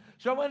him.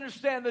 So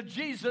understand that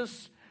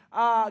Jesus,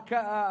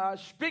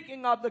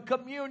 speaking of the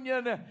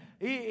communion,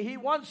 he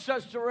wants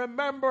us to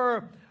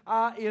remember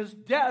his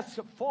death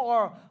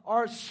for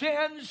our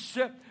sins,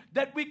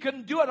 that we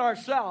can do it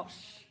ourselves.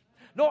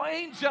 No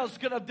angels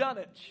could have done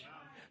it.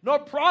 No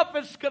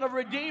prophets could have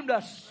redeemed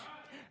us.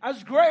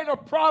 As great a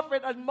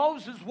prophet as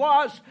Moses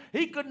was,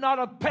 he could not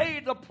have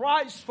paid the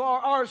price for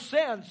our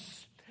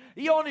sins.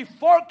 He only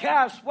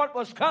forecast what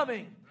was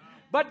coming.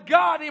 But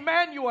God,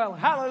 Emmanuel,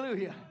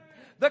 hallelujah,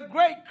 the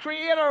great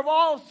creator of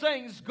all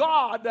things,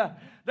 God,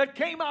 that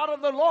came out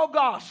of the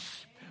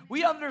Logos,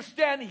 we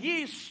understand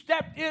he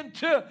stepped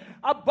into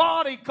a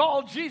body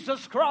called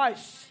Jesus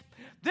Christ.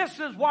 This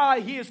is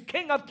why he is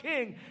King of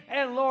Kings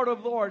and Lord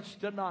of Lords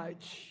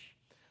tonight.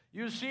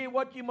 You see,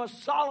 what you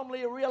must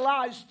solemnly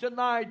realize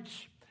tonight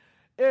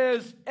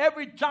is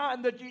every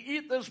time that you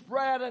eat this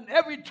bread and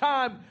every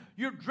time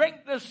you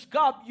drink this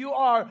cup, you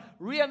are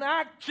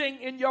reenacting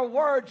in your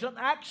words and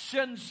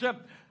actions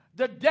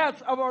the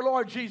death of our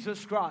Lord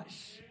Jesus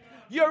Christ.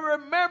 You're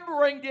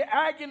remembering the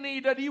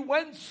agony that he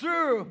went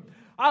through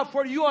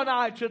for you and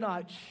I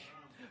tonight.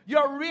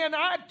 You're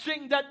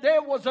reenacting that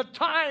there was a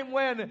time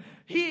when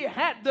he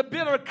had the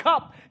bitter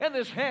cup in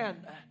his hand.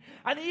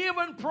 And he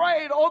even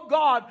prayed, oh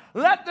God,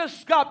 let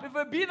this cup, if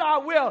it be thy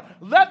will,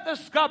 let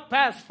this cup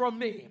pass from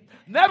me.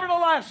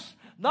 Nevertheless,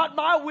 not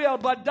my will,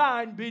 but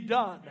thine be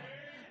done.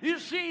 You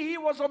see, he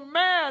was a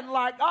man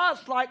like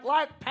us,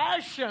 like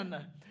passion.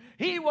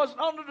 He was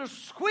under the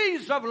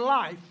squeeze of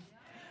life,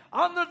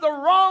 under the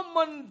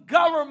Roman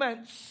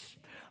governments,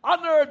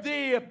 under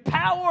the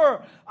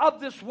power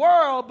of this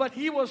world, but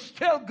he was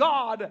still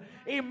God,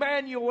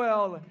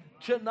 Emmanuel,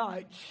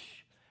 tonight.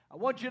 I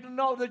want you to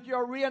know that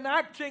you're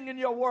reenacting in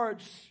your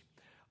words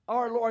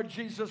our Lord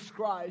Jesus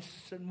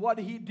Christ and what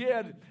he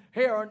did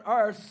here on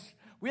earth.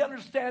 We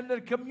understand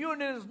that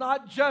communion is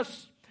not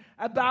just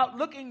about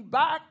looking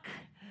back,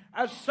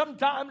 as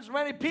sometimes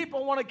many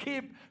people want to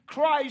keep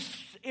Christ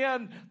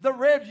in the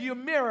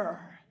rearview mirror.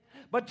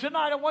 But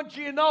tonight I want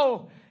you to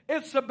know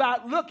it's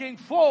about looking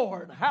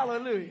forward.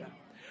 Hallelujah.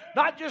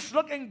 Not just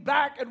looking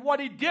back at what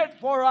he did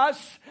for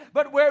us,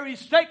 but where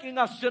he's taking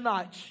us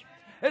tonight.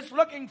 It's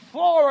looking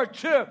forward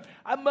to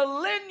a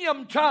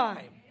millennium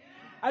time.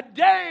 A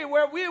day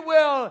where we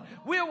will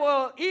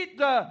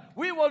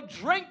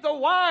drink the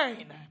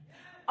wine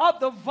of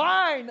the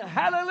vine.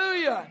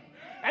 Hallelujah.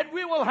 And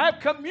we will have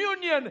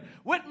communion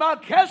with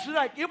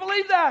Melchizedek. You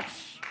believe that?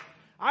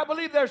 I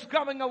believe there's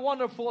coming a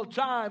wonderful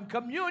time.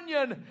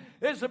 Communion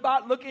is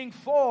about looking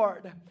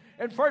forward.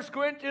 In 1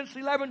 Corinthians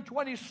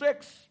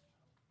 11:26,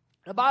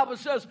 the Bible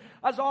says,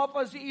 as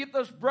often as ye eat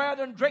this bread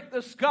and drink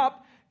this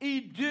cup, ye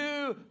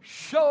do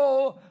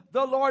show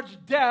the Lord's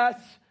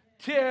death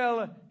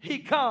till he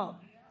come.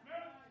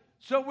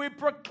 So we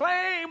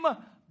proclaim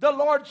the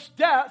Lord's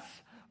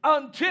death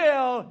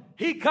until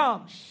he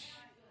comes.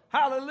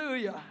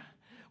 Hallelujah.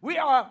 We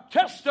are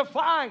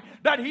testifying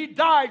that he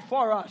died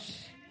for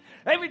us.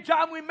 Every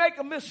time we make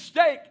a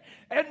mistake,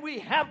 and we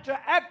have to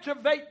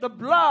activate the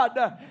blood.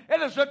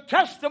 It is a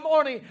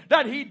testimony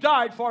that He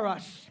died for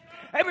us.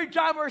 Every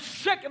time we're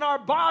sick in our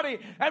body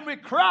and we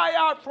cry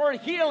out for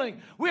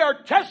healing, we are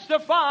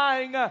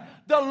testifying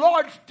the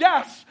Lord's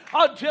death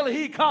until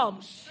He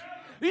comes.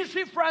 You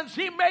see, friends,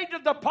 He made the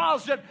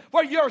deposit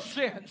for your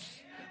sins,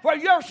 for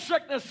your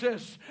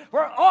sicknesses,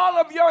 for all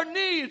of your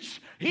needs.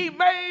 He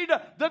made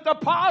the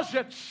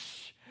deposits.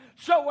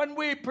 So when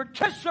we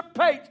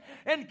participate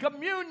in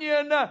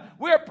communion,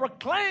 we're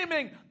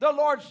proclaiming the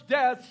Lord's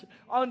death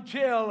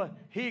until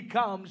He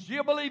comes. Do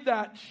you believe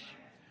that?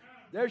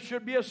 There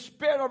should be a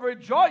spirit of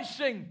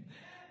rejoicing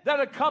that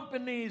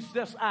accompanies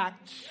this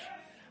act.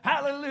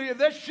 Hallelujah.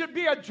 There should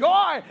be a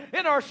joy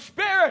in our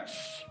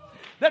spirits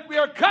that we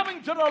are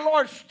coming to the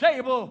Lord's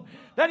table,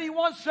 that He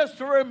wants us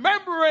to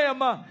remember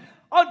Him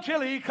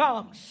until He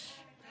comes.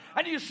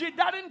 And you see,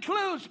 that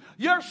includes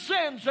your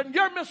sins and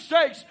your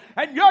mistakes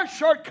and your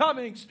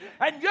shortcomings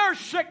and your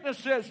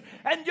sicknesses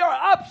and your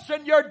ups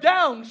and your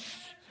downs.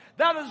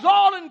 That is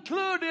all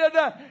included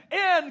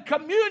in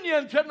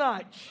communion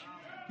tonight.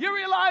 You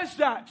realize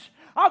that?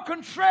 How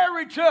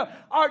contrary to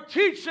our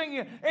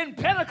teaching in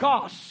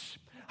Pentecost.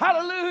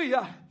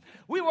 Hallelujah.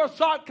 We were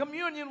thought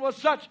communion was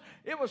such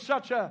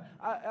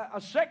a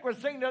sacred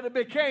thing that it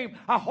became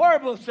a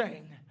horrible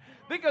thing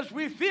because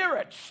we fear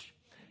it.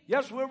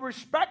 Yes, we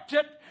respect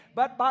it,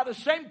 but by the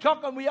same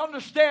token, we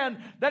understand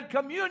that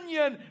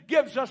communion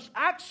gives us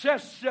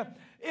access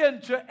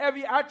into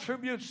every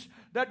attributes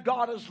that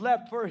God has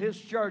left for His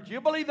church. You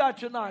believe that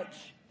tonight?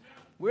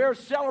 We're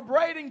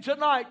celebrating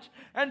tonight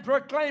and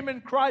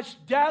proclaiming Christ's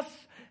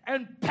death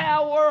and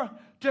power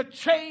to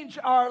change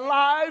our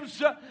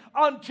lives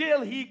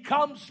until He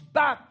comes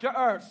back to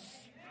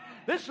earth.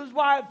 This is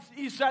why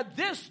He said,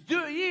 "This do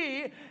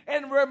ye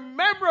in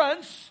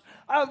remembrance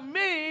of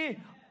me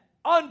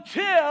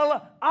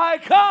until I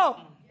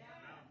come."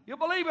 You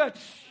believe it?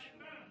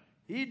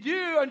 He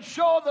do and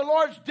show the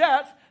Lord's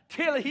death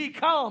till He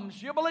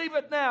comes. You believe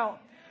it now?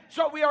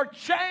 So we are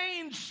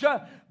changed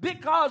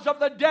because of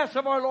the death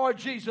of our Lord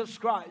Jesus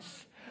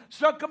Christ.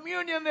 So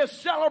communion is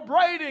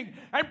celebrating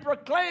and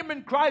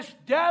proclaiming Christ's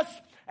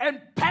death and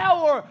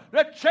power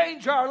that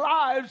change our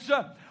lives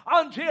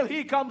until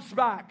He comes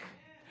back.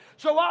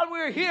 So while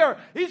we're here,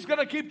 He's going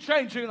to keep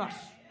changing us.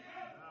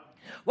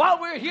 While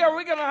we're here,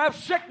 we're going to have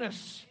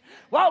sickness.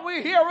 While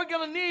we're here, we're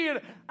going to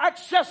need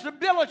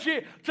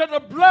accessibility to the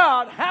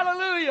blood.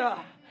 Hallelujah.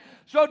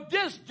 So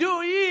this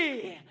do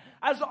ye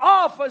as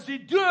oft as ye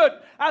do it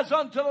as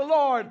unto the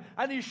Lord.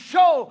 And He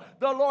show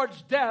the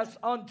Lord's death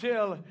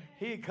until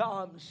He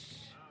comes.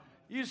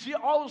 You see,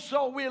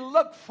 also we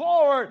look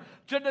forward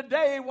to the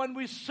day when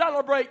we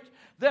celebrate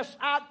this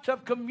act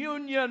of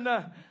communion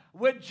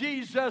with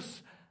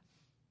Jesus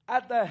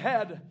at the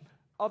head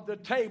of the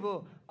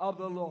table of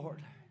the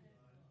Lord.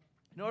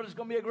 You know, there's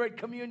going to be a great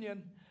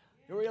communion.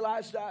 You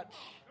realize that?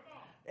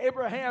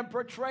 Abraham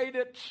portrayed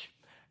it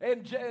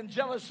in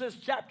Genesis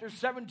chapter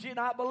 17,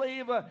 I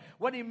believe,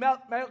 when he met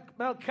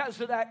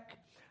Melchizedek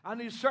and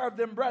he served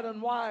him bread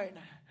and wine,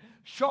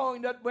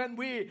 showing that when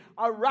we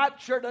are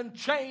raptured and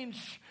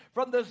changed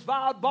from this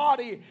vile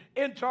body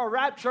into a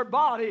raptured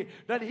body,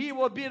 that He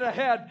will be the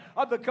head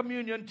of the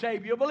communion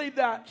table. You believe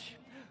that?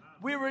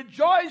 We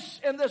rejoice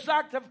in this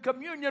act of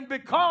communion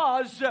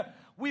because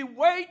we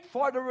wait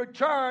for the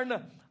return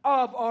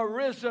of our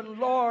risen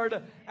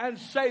Lord and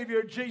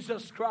Savior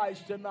Jesus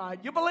Christ tonight.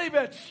 You believe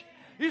it?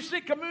 You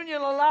see,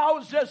 communion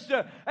allows us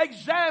to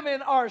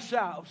examine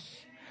ourselves.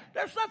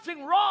 There's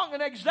nothing wrong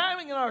in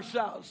examining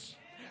ourselves.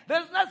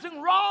 There's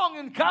nothing wrong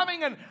in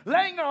coming and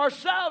laying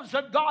ourselves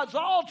at God's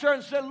altar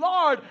and say,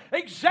 "Lord,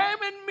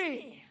 examine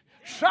me.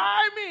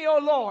 Try me, O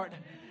Lord,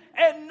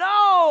 and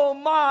know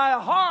my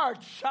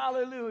heart."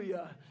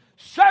 Hallelujah.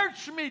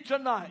 Search me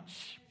tonight.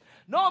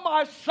 Know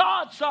my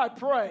thoughts, I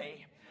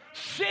pray.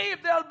 See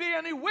if there'll be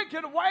any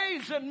wicked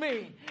ways in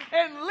me,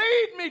 and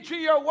lead me to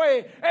your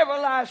way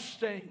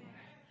everlasting.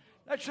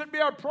 That should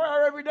be our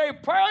prayer every day.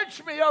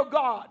 Purge me, O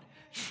God.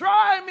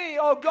 Try me,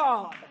 O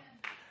God.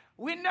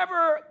 We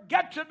never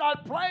get to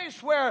that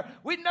place where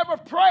we never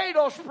pray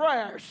those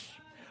prayers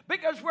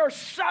because we're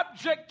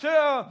subject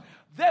to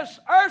this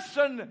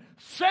earthen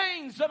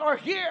things that are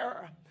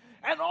here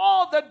and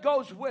all that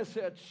goes with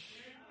it.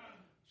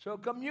 So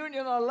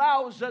communion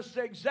allows us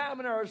to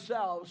examine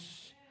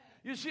ourselves.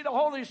 You see, the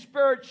Holy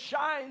Spirit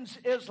shines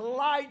His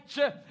light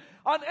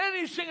on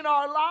anything in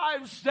our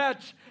lives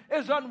that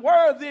is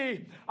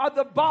unworthy of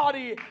the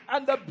body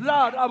and the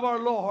blood of our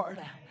Lord.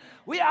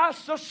 We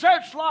ask the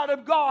searchlight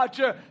of God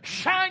to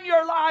shine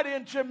your light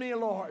into me,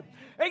 Lord.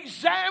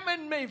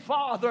 Examine me,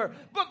 Father.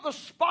 Put the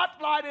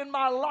spotlight in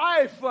my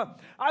life of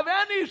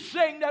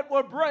anything that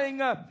will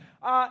bring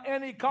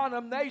any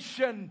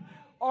condemnation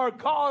or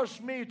cause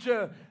me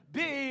to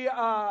be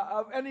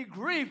of any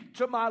grief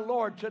to my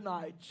Lord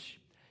tonight.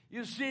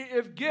 You see,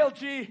 if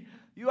guilty,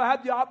 you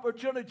have the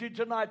opportunity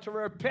tonight to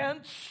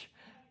repent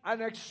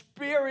and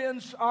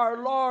experience our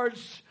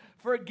Lord's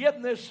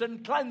forgiveness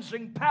and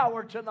cleansing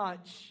power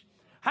tonight.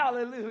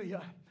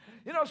 Hallelujah.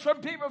 You know,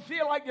 some people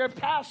feel like they're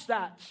past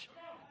that.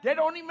 They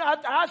don't even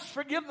have to ask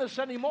forgiveness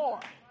anymore.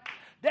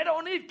 They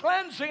don't need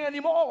cleansing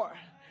anymore.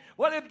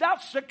 Well, if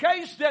that's the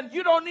case, then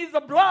you don't need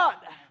the blood.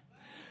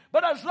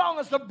 But as long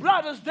as the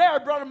blood is there,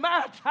 Brother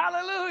Matt,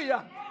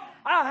 hallelujah,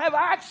 I have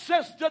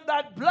access to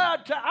that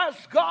blood to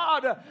ask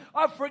God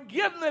of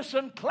forgiveness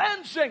and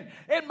cleansing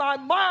in my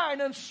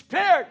mind and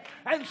spirit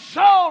and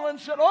soul, and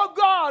said, oh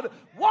God,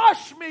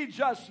 wash me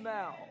just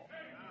now.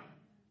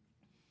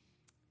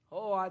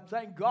 Oh, I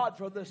thank God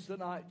for this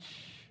tonight.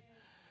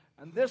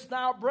 And this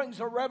now brings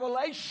a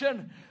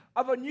revelation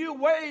of a new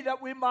way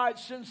that we might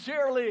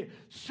sincerely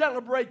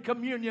celebrate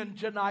communion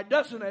tonight,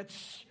 doesn't it?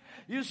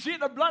 You see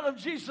the blood of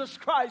Jesus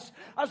Christ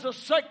as a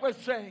sacred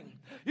thing.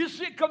 You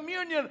see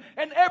communion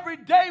and every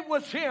day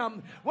with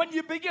Him. When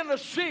you begin to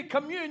see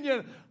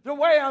communion the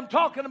way I'm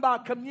talking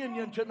about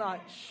communion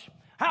tonight.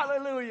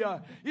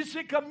 Hallelujah. You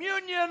see,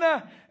 communion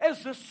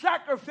is the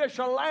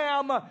sacrificial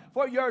lamb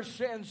for your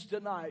sins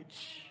tonight.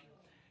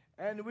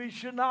 And we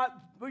should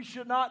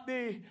not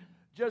be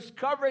just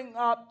covering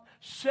up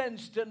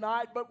sins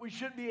tonight, but we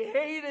should be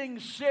hating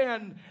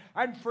sin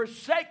and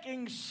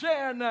forsaking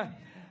sin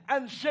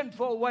and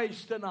sinful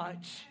ways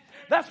tonight.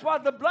 That's why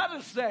the blood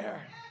is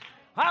there.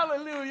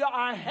 Hallelujah.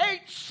 I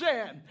hate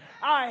sin.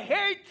 I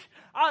hate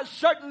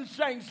certain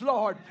things,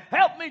 Lord.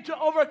 Help me to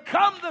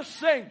overcome this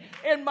thing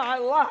in my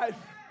life.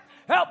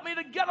 Help me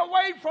to get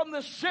away from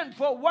the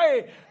sinful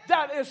way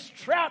that has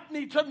trapped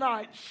me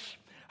tonight.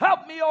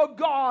 Help me, oh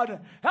God.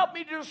 Help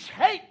me to just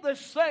hate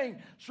this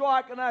thing so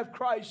I can have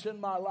Christ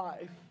in my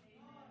life.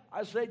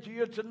 I say to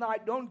you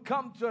tonight, don't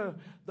come to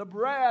the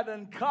bread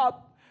and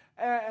cup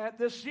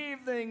this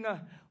evening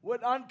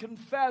with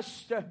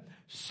unconfessed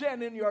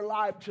sin in your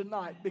life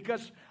tonight,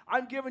 because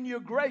I'm giving you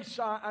grace.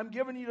 I'm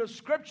giving you the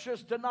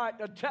scriptures tonight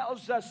that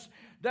tells us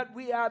that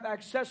we have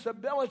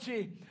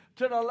accessibility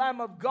to the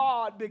Lamb of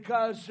God,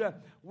 because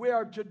we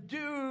are to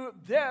do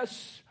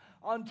this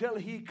until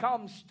He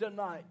comes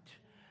tonight.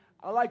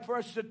 I'd like for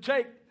us to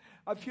take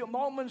a few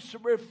moments to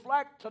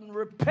reflect and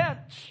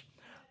repent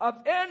of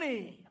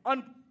any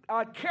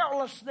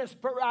carelessness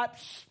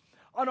perhaps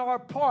on our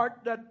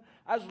part that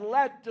has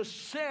led to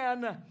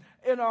sin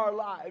in our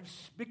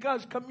lives,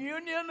 because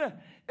communion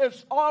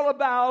is all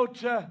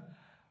about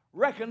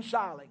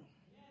reconciling.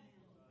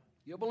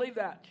 You believe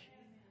that?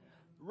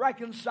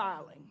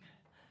 Reconciling.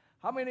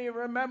 How many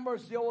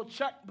remembers the old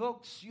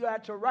checkbooks? You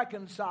had to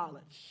reconcile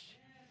it.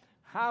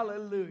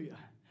 Hallelujah.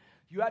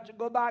 You had to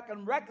go back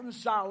and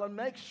reconcile and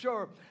make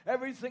sure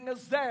everything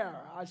is there.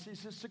 I see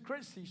Sister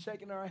Christy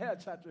shaking her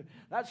head.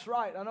 That's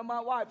right. I know my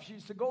wife, she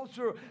used to go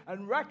through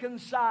and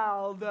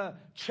reconcile the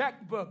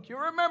checkbook. You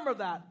remember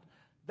that?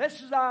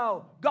 This is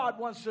how God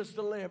wants us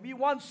to live. He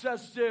wants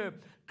us to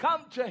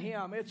come to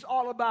Him. It's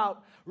all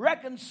about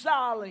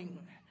reconciling.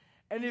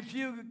 And if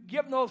you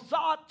give no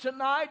thought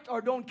tonight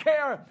or don't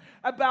care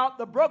about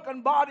the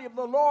broken body of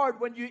the Lord,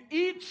 when you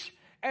eat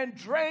and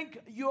drink,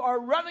 you are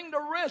running the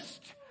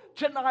risk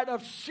tonight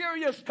of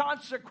serious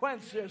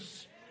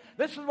consequences.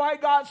 This is why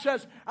God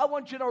says, I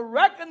want you to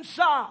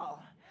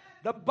reconcile.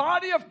 The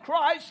body of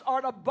Christ,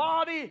 or the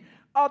body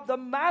of the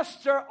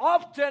Master,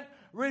 often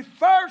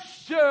refers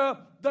to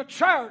the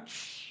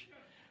church.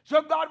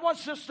 So God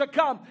wants us to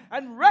come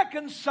and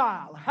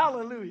reconcile.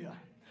 Hallelujah.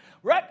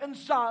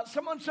 Reconcile.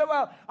 Someone said,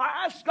 well,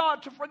 I asked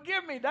God to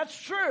forgive me.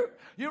 That's true.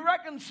 You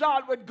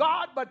reconciled with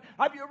God, but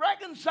have you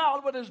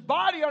reconciled with His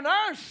body on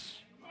earth?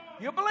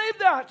 You believe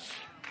that?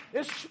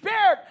 His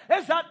spirit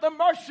is at the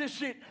mercy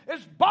seat.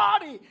 His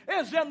body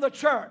is in the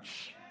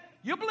church.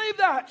 You believe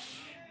that?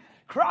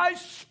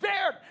 Christ's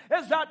spirit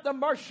is at the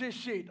mercy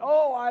seat.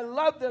 Oh, I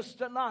love this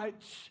tonight.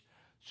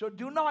 So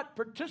do not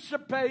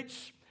participate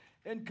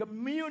in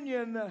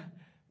communion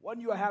when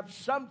you have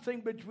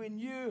something between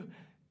you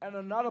and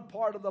another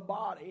part of the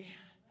body.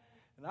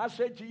 And I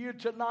say to you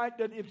tonight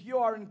that if you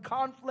are in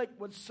conflict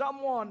with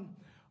someone,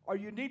 or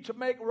you need to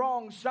make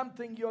wrong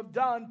something you have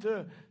done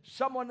to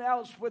someone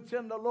else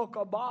within the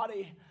local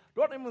body,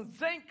 don't even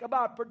think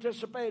about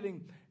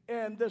participating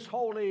in this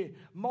holy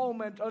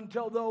moment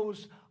until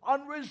those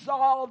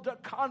unresolved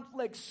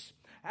conflicts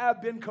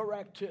have been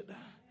corrected.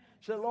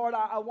 Say, Lord,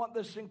 I want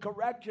this thing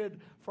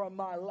corrected from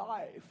my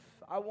life.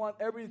 I want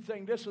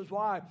everything. This is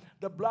why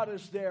the blood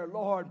is there.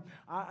 Lord,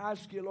 I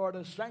ask you, Lord,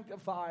 to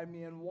sanctify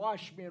me and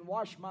wash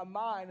my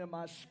mind and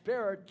my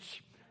spirit.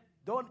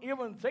 Don't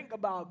even think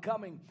about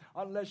coming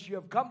unless you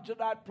have come to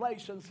that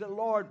place and said,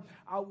 Lord,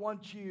 I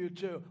want you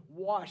to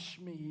wash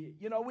me.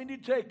 You know, we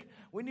need to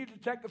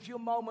take a few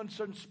moments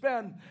and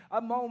spend a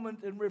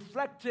moment in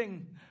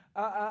reflecting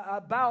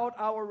about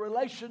our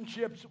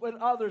relationships with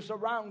others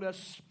around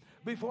us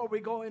before we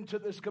go into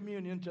this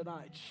communion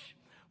tonight.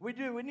 We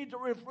need to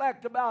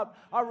reflect about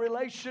our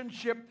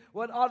relationship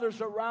with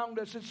others around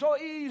us. It's so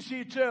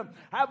easy to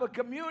have a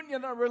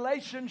communion, a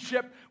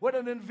relationship with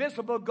an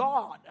invisible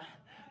God.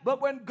 But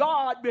when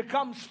God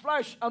becomes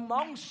flesh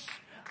amongst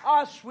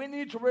us, we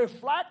need to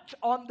reflect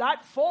on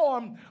that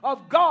form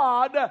of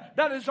God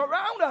that is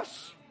around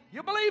us.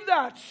 You believe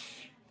that?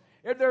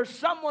 If there's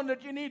someone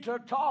that you need to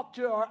talk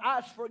to or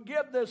ask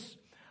forgiveness,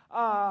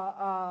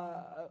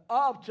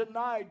 of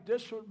tonight,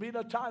 this would be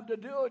the time to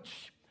do it.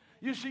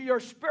 You see, your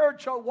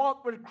spiritual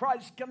walk with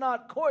Christ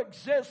cannot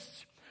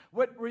coexist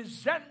with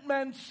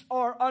resentments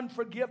or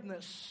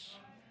unforgiveness.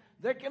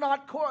 They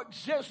cannot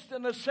coexist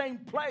in the same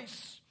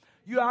place.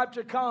 You have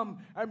to come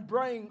and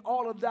bring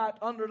all of that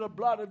under the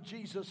blood of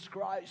Jesus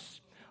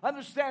Christ.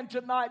 Understand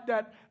tonight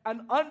that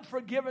an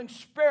unforgiving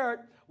spirit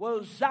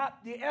will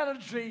zap the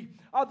energy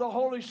of the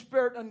Holy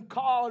Spirit and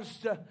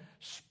cause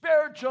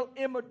spiritual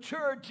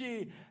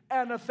immaturity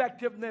and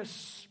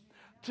effectiveness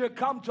to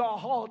come to a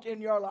halt in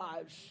your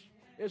lives.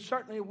 It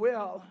certainly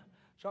will.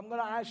 So I'm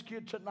going to ask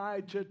you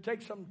tonight to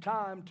take some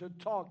time to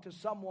talk to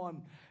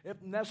someone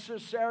if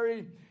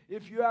necessary.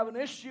 If you have an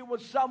issue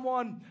with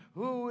someone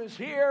who is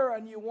here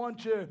and you want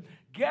to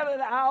get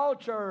it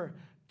out or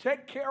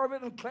take care of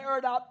it and clear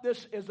it out,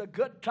 this is a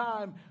good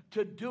time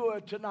to do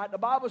it tonight. The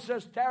Bible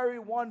says, tarry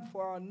one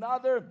for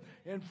another.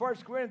 In 1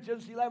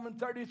 Corinthians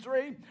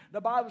 11:33,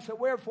 the Bible says,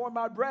 wherefore,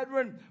 my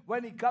brethren,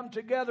 when ye come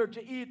together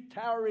to eat,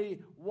 tarry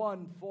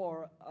one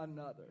for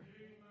another.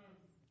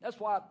 That's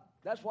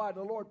why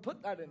the Lord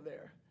put that in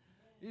there.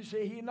 You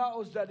see, he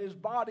knows that his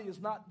body is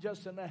not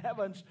just in the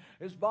heavens,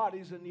 his body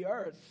is in the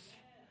earth.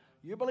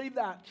 You believe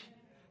that?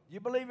 You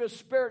believe his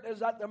spirit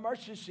is at the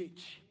mercy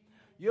seat.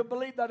 You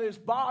believe that his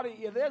body,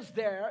 it is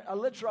there, a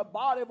literal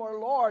body of our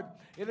Lord,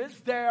 it is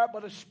there,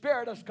 but his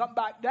spirit has come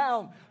back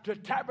down to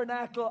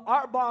tabernacle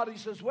our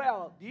bodies as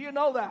well. Do you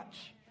know that?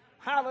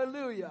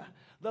 Hallelujah.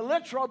 The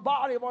literal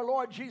body of our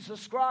Lord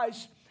Jesus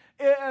Christ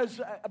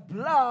is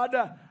blood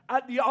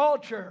at the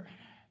altar.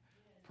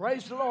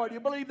 Praise the Lord. You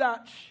believe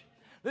that?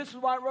 This is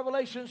why in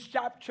Revelation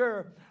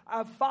chapter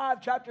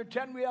 5, chapter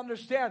 10, we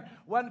understand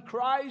when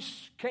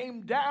Christ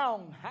came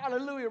down.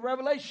 Hallelujah.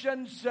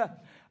 Revelations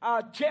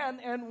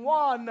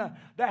 10:1,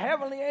 the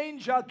heavenly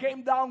angel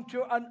came down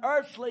to an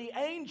earthly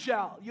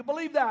angel. You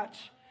believe that?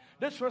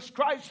 This was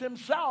Christ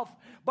himself,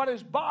 but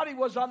his body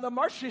was on the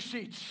mercy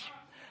seats.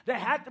 There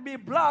had to be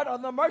blood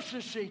on the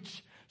mercy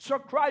seats. So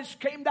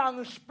Christ came down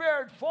in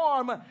spirit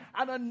form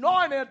and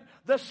anointed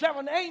the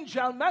seventh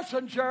angel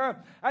messenger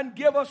and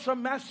give us a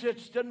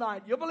message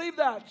tonight. You believe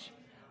that?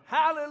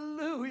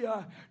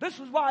 Hallelujah.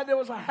 This is why there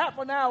was a half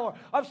an hour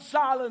of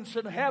silence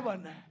in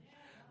heaven.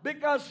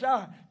 Because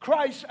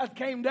Christ had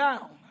came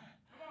down.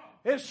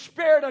 His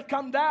spirit had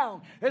come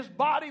down. His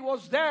body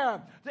was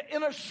there to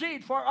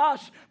intercede for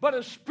us, but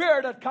his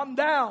spirit had come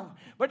down.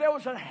 But there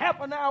was a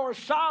half an hour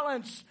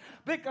silence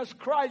because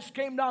Christ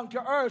came down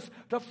to earth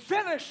to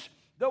finish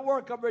the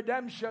work of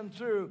redemption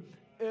through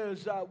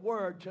his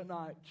word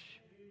tonight.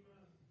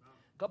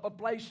 A couple of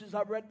places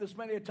I've read this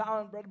many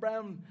times. Brother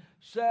Branham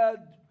said,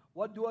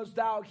 what doest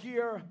thou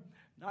here?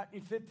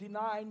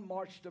 1959,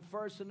 March the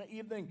 1st in the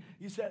evening,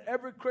 he said,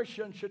 every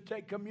Christian should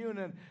take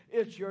communion.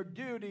 It's your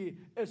duty.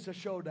 It's a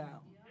showdown.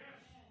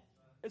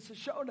 It's a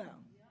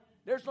showdown.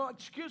 There's no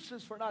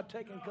excuses for not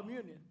taking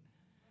communion.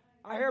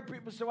 I hear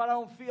people say, well, I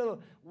don't feel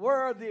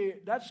worthy.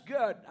 That's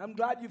good. I'm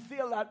glad you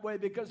feel that way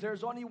because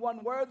there's only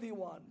one worthy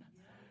one.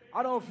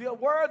 I don't feel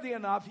worthy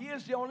enough. He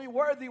is the only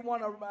worthy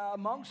one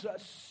amongst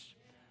us.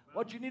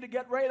 What you need to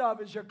get rid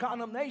of is your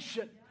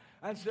condemnation.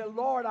 And say,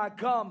 Lord, I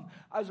come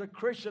as a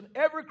Christian.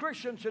 Every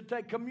Christian should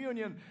take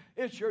communion.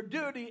 It's your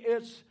duty.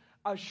 It's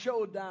a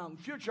showdown.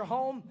 Future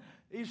Home,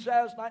 he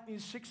says,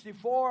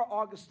 1964,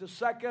 August the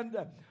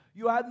 2nd,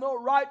 you had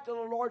no right to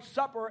the Lord's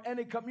Supper,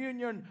 any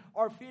communion,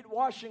 or feet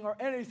washing, or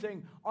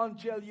anything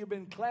until you've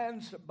been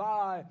cleansed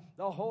by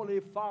the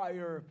holy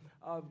fire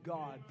of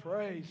God.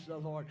 Praise the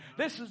Lord.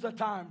 This is the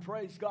time,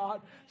 praise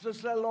God, to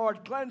say,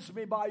 Lord, cleanse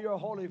me by your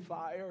holy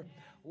fire.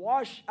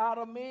 Wash out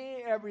of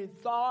me every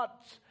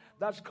thought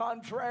that's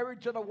contrary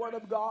to the word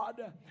of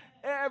God.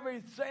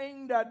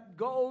 Everything that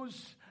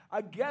goes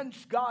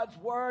against God's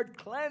word,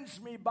 cleanse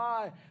me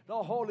by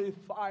the holy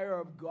fire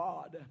of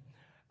God.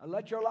 And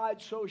let your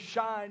light so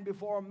shine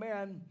before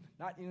men,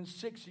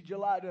 1960,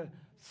 July the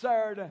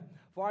 3rd.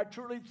 For I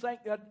truly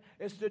think that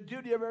it's the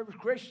duty of every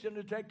Christian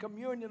to take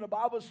communion. The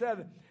Bible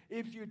said,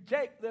 if you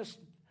take this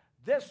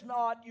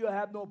not, you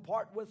have no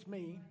part with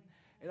me.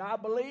 And I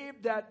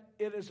believe that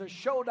it is a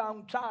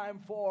showdown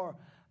time for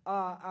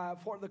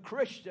the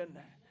Christian.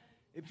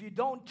 If you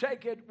don't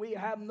take it, we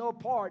have no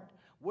part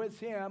with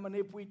him. And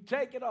if we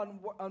take it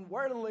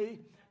unworthily,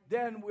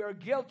 then we are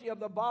guilty of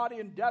the body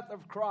and death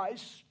of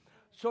Christ.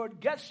 So it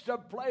gets to a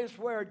place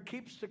where it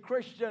keeps the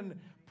Christian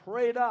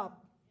prayed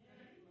up.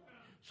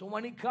 So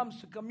when he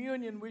comes to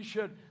communion, we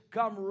should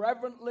come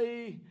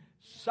reverently,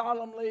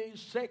 solemnly,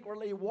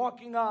 sacredly,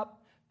 walking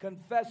up,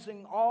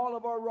 confessing all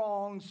of our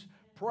wrongs,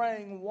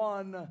 praying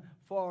one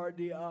for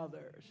the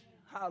others.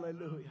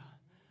 Hallelujah.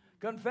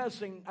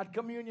 Confessing at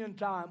communion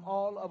time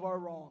all of our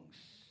wrongs.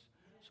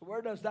 So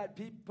where does that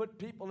put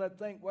people that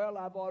think, well,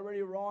 I've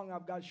already wronged,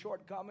 I've got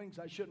shortcomings,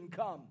 I shouldn't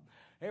come?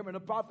 Amen.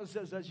 The prophet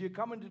says, as you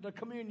come into the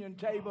communion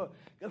table,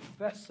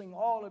 confessing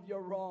all of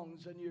your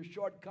wrongs and your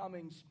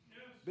shortcomings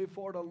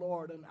before the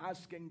Lord and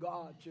asking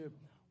God to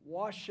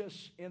wash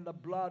us in the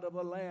blood of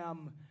the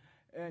Lamb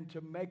and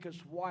to make us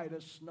white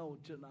as snow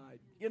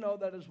tonight. You know,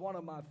 that is one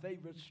of my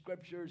favorite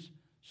scriptures,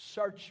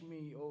 Search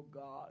me, O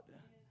God,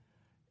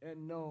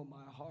 and know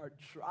my heart.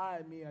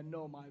 Try me and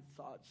know my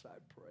thoughts, I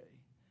pray.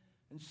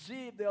 And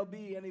see if there'll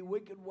be any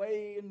wicked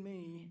way in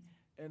me,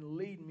 and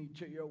lead me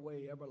to your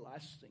way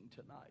everlasting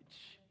tonight.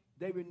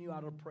 David knew how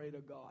to pray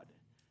to God.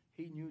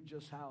 He knew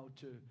just how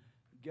to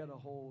get a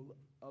hold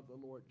of the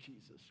Lord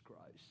Jesus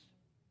Christ.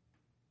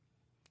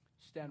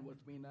 Stand with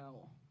me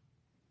now.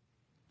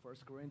 1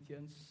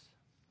 Corinthians.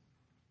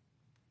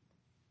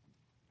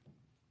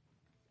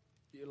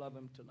 You love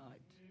him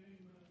tonight.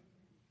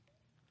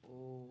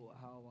 Oh,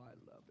 how I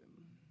love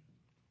him.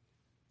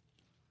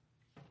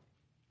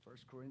 1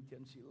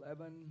 Corinthians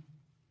 11.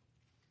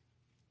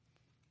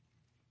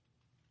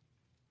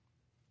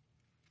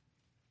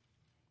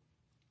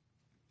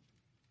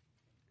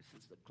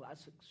 This is the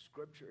classic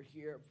scripture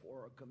here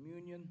for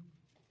communion.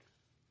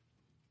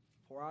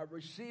 For I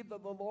received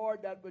of the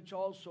Lord that which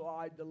also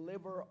I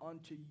deliver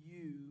unto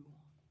you.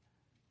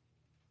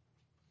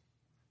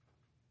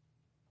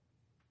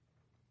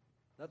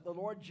 That the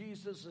Lord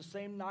Jesus, the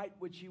same night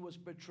which he was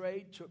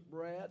betrayed, took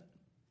bread.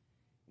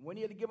 When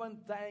he had given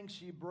thanks,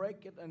 he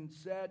brake it and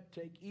said,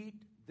 Take, eat,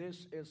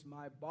 this is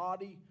my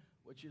body,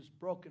 which is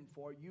broken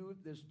for you.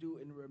 This do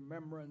in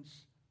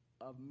remembrance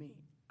of me.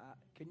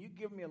 Can you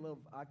give me a little,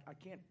 I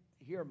can't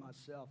hear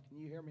myself. Can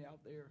you hear me out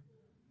there?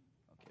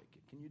 Okay,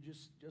 can you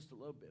just a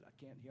little bit?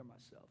 I can't hear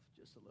myself,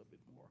 just a little bit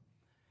more.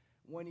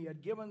 When he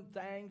had given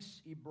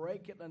thanks, he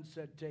brake it and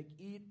said, Take,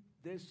 eat,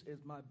 this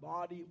is my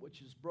body,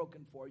 which is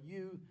broken for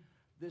you.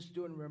 This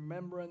do in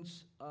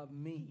remembrance of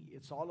me.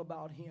 It's all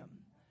about him.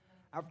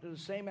 After the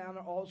same manner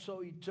also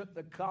he took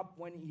the cup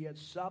when he had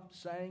supped,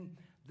 saying,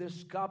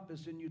 This cup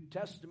is the New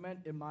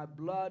Testament in my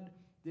blood.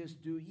 This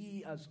do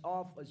ye as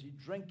oft as ye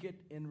drink it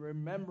in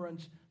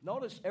remembrance.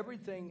 Notice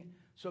everything.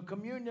 So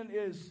communion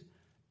is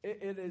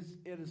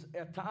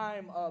a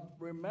time of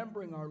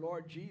remembering our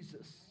Lord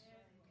Jesus.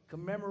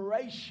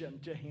 Commemoration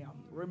to him.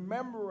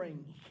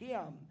 Remembering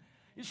him.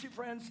 You see,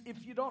 friends,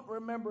 if you don't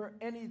remember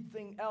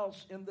anything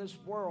else in this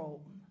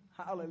world,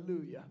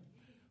 hallelujah,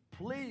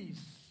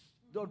 please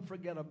don't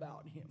forget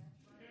about him.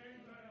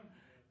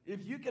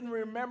 If you can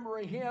remember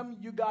him,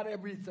 you got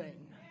everything.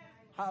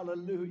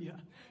 Hallelujah.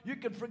 You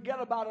can forget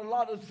about a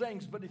lot of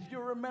things, but if you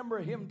remember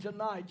him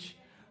tonight,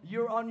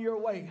 you're on your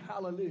way.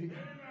 Hallelujah.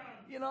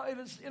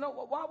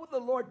 Why would the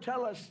Lord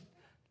tell us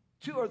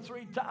 2 or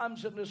 3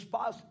 times in this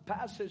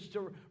passage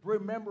to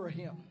remember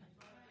him?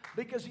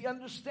 Because he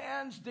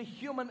understands the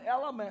human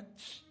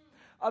elements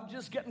of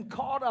just getting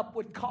caught up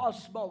with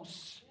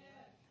cosmos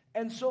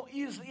and so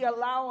easily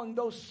allowing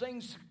those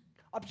things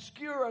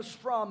obscure us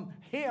from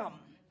him.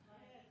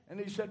 And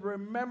he said,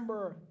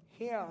 remember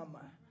him.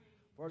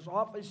 For as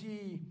often as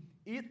ye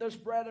eat this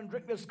bread and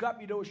drink this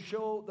cup, ye do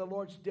show the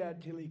Lord's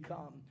dead till he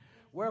come.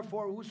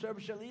 Wherefore,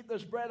 whosoever shall eat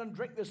this bread and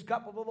drink this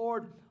cup of the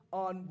Lord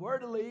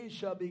unworthily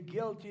shall be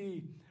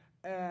guilty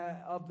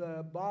of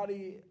the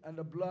body and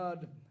the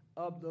blood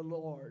of the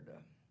Lord.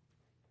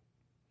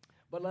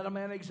 But let a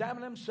man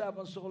examine himself,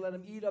 and so let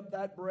him eat of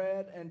that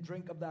bread and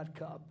drink of that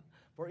cup.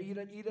 For eat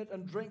it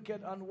and drink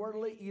it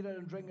unworthily, eat it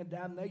and drink it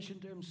damnation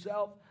to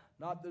himself,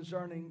 not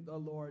discerning the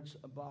Lord's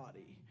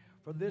body.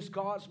 For this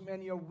cause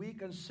many are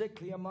weak and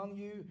sickly among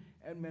you,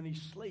 and many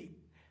sleep.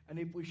 And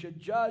if we should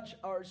judge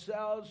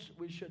ourselves,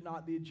 we should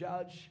not be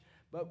judged.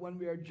 But when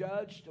we are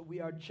judged,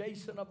 we are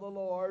chastened of the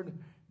Lord,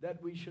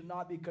 that we should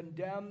not be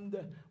condemned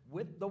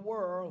with the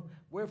world.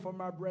 Wherefore,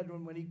 my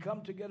brethren, when ye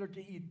come together to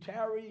eat,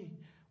 tarry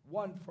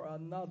one for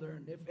another.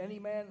 And if any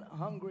man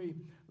hungry,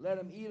 let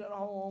him eat at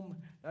home,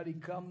 that he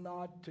come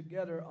not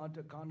together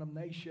unto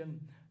condemnation.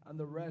 And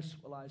the rest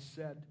will I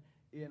set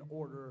in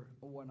order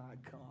when I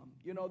come.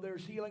 You know,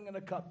 there's healing in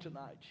a cup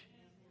tonight.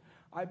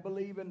 I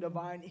believe in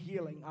divine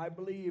healing. I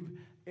believe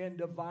in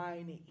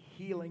divine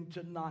healing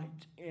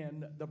tonight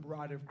in the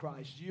bride of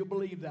Christ. Do you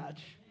believe that?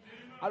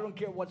 I don't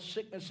care what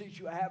sicknesses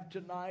you have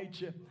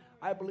tonight.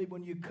 I believe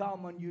when you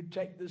come and you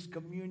take this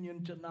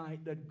communion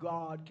tonight that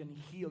God can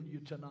heal you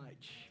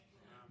tonight.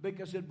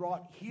 Because it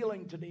brought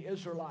healing to the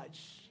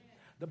Israelites.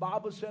 The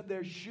Bible said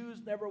their shoes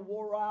never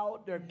wore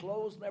out. Their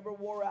clothes never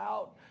wore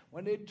out.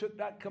 When they took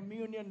that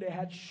communion, they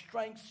had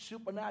strength,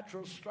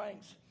 supernatural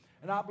strength.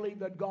 And I believe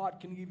that God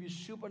can give you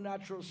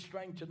supernatural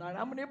strength tonight.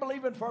 How many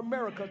believe in for a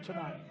miracle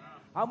tonight?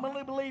 How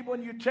many believe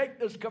when you take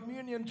this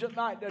communion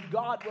tonight that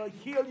God will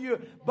heal you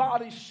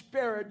body,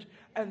 spirit,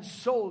 and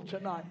soul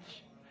tonight?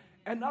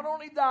 And not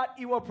only that,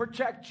 he will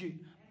protect you.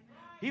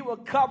 He will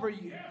cover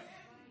you.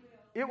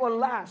 It will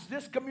last.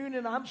 This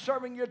communion I'm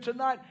serving you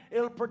tonight,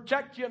 it'll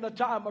protect you in a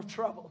time of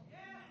trouble.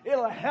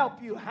 It'll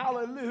help you.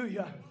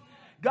 Hallelujah.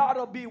 God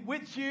will be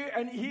with you,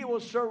 and he will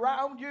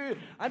surround you,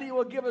 and he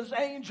will give his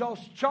angels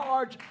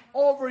charge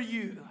over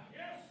you.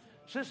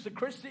 Sister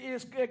Christy,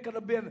 it could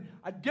have been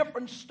a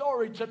different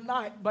story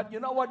tonight, but you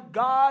know what?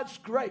 God's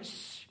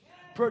grace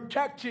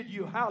protected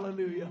you.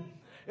 Hallelujah.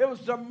 It was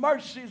the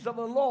mercies of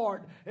the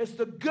Lord. It's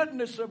the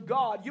goodness of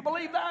God. You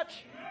believe that?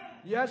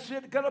 Yes,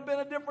 it could have been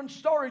a different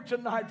story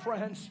tonight,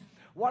 friends.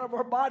 One of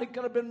our body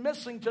could have been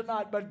missing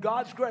tonight, but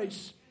God's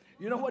grace.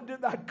 You know what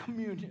did that?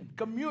 Communion.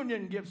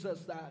 Communion gives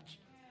us that.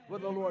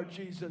 with the Lord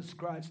Jesus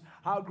Christ.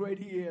 How great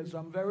He is.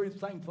 I'm very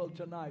thankful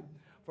tonight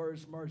for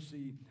His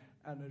mercy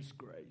and His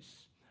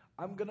grace.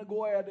 I'm going to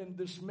go ahead and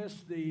dismiss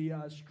the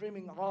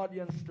streaming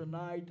audience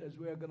tonight as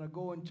we are going to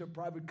go into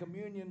private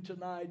communion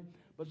tonight.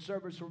 But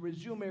service will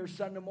resume here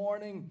Sunday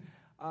morning.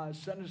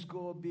 Sunday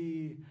school will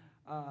be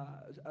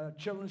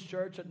Children's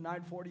Church at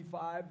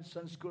 9:45.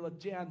 Sunday school at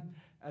 10.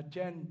 At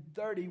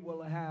 10:30,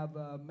 we'll have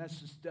a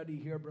message study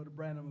here. Brother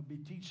Branham will be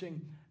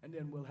teaching. And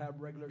then we'll have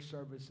regular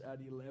service at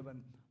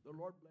 11. The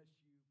Lord bless you.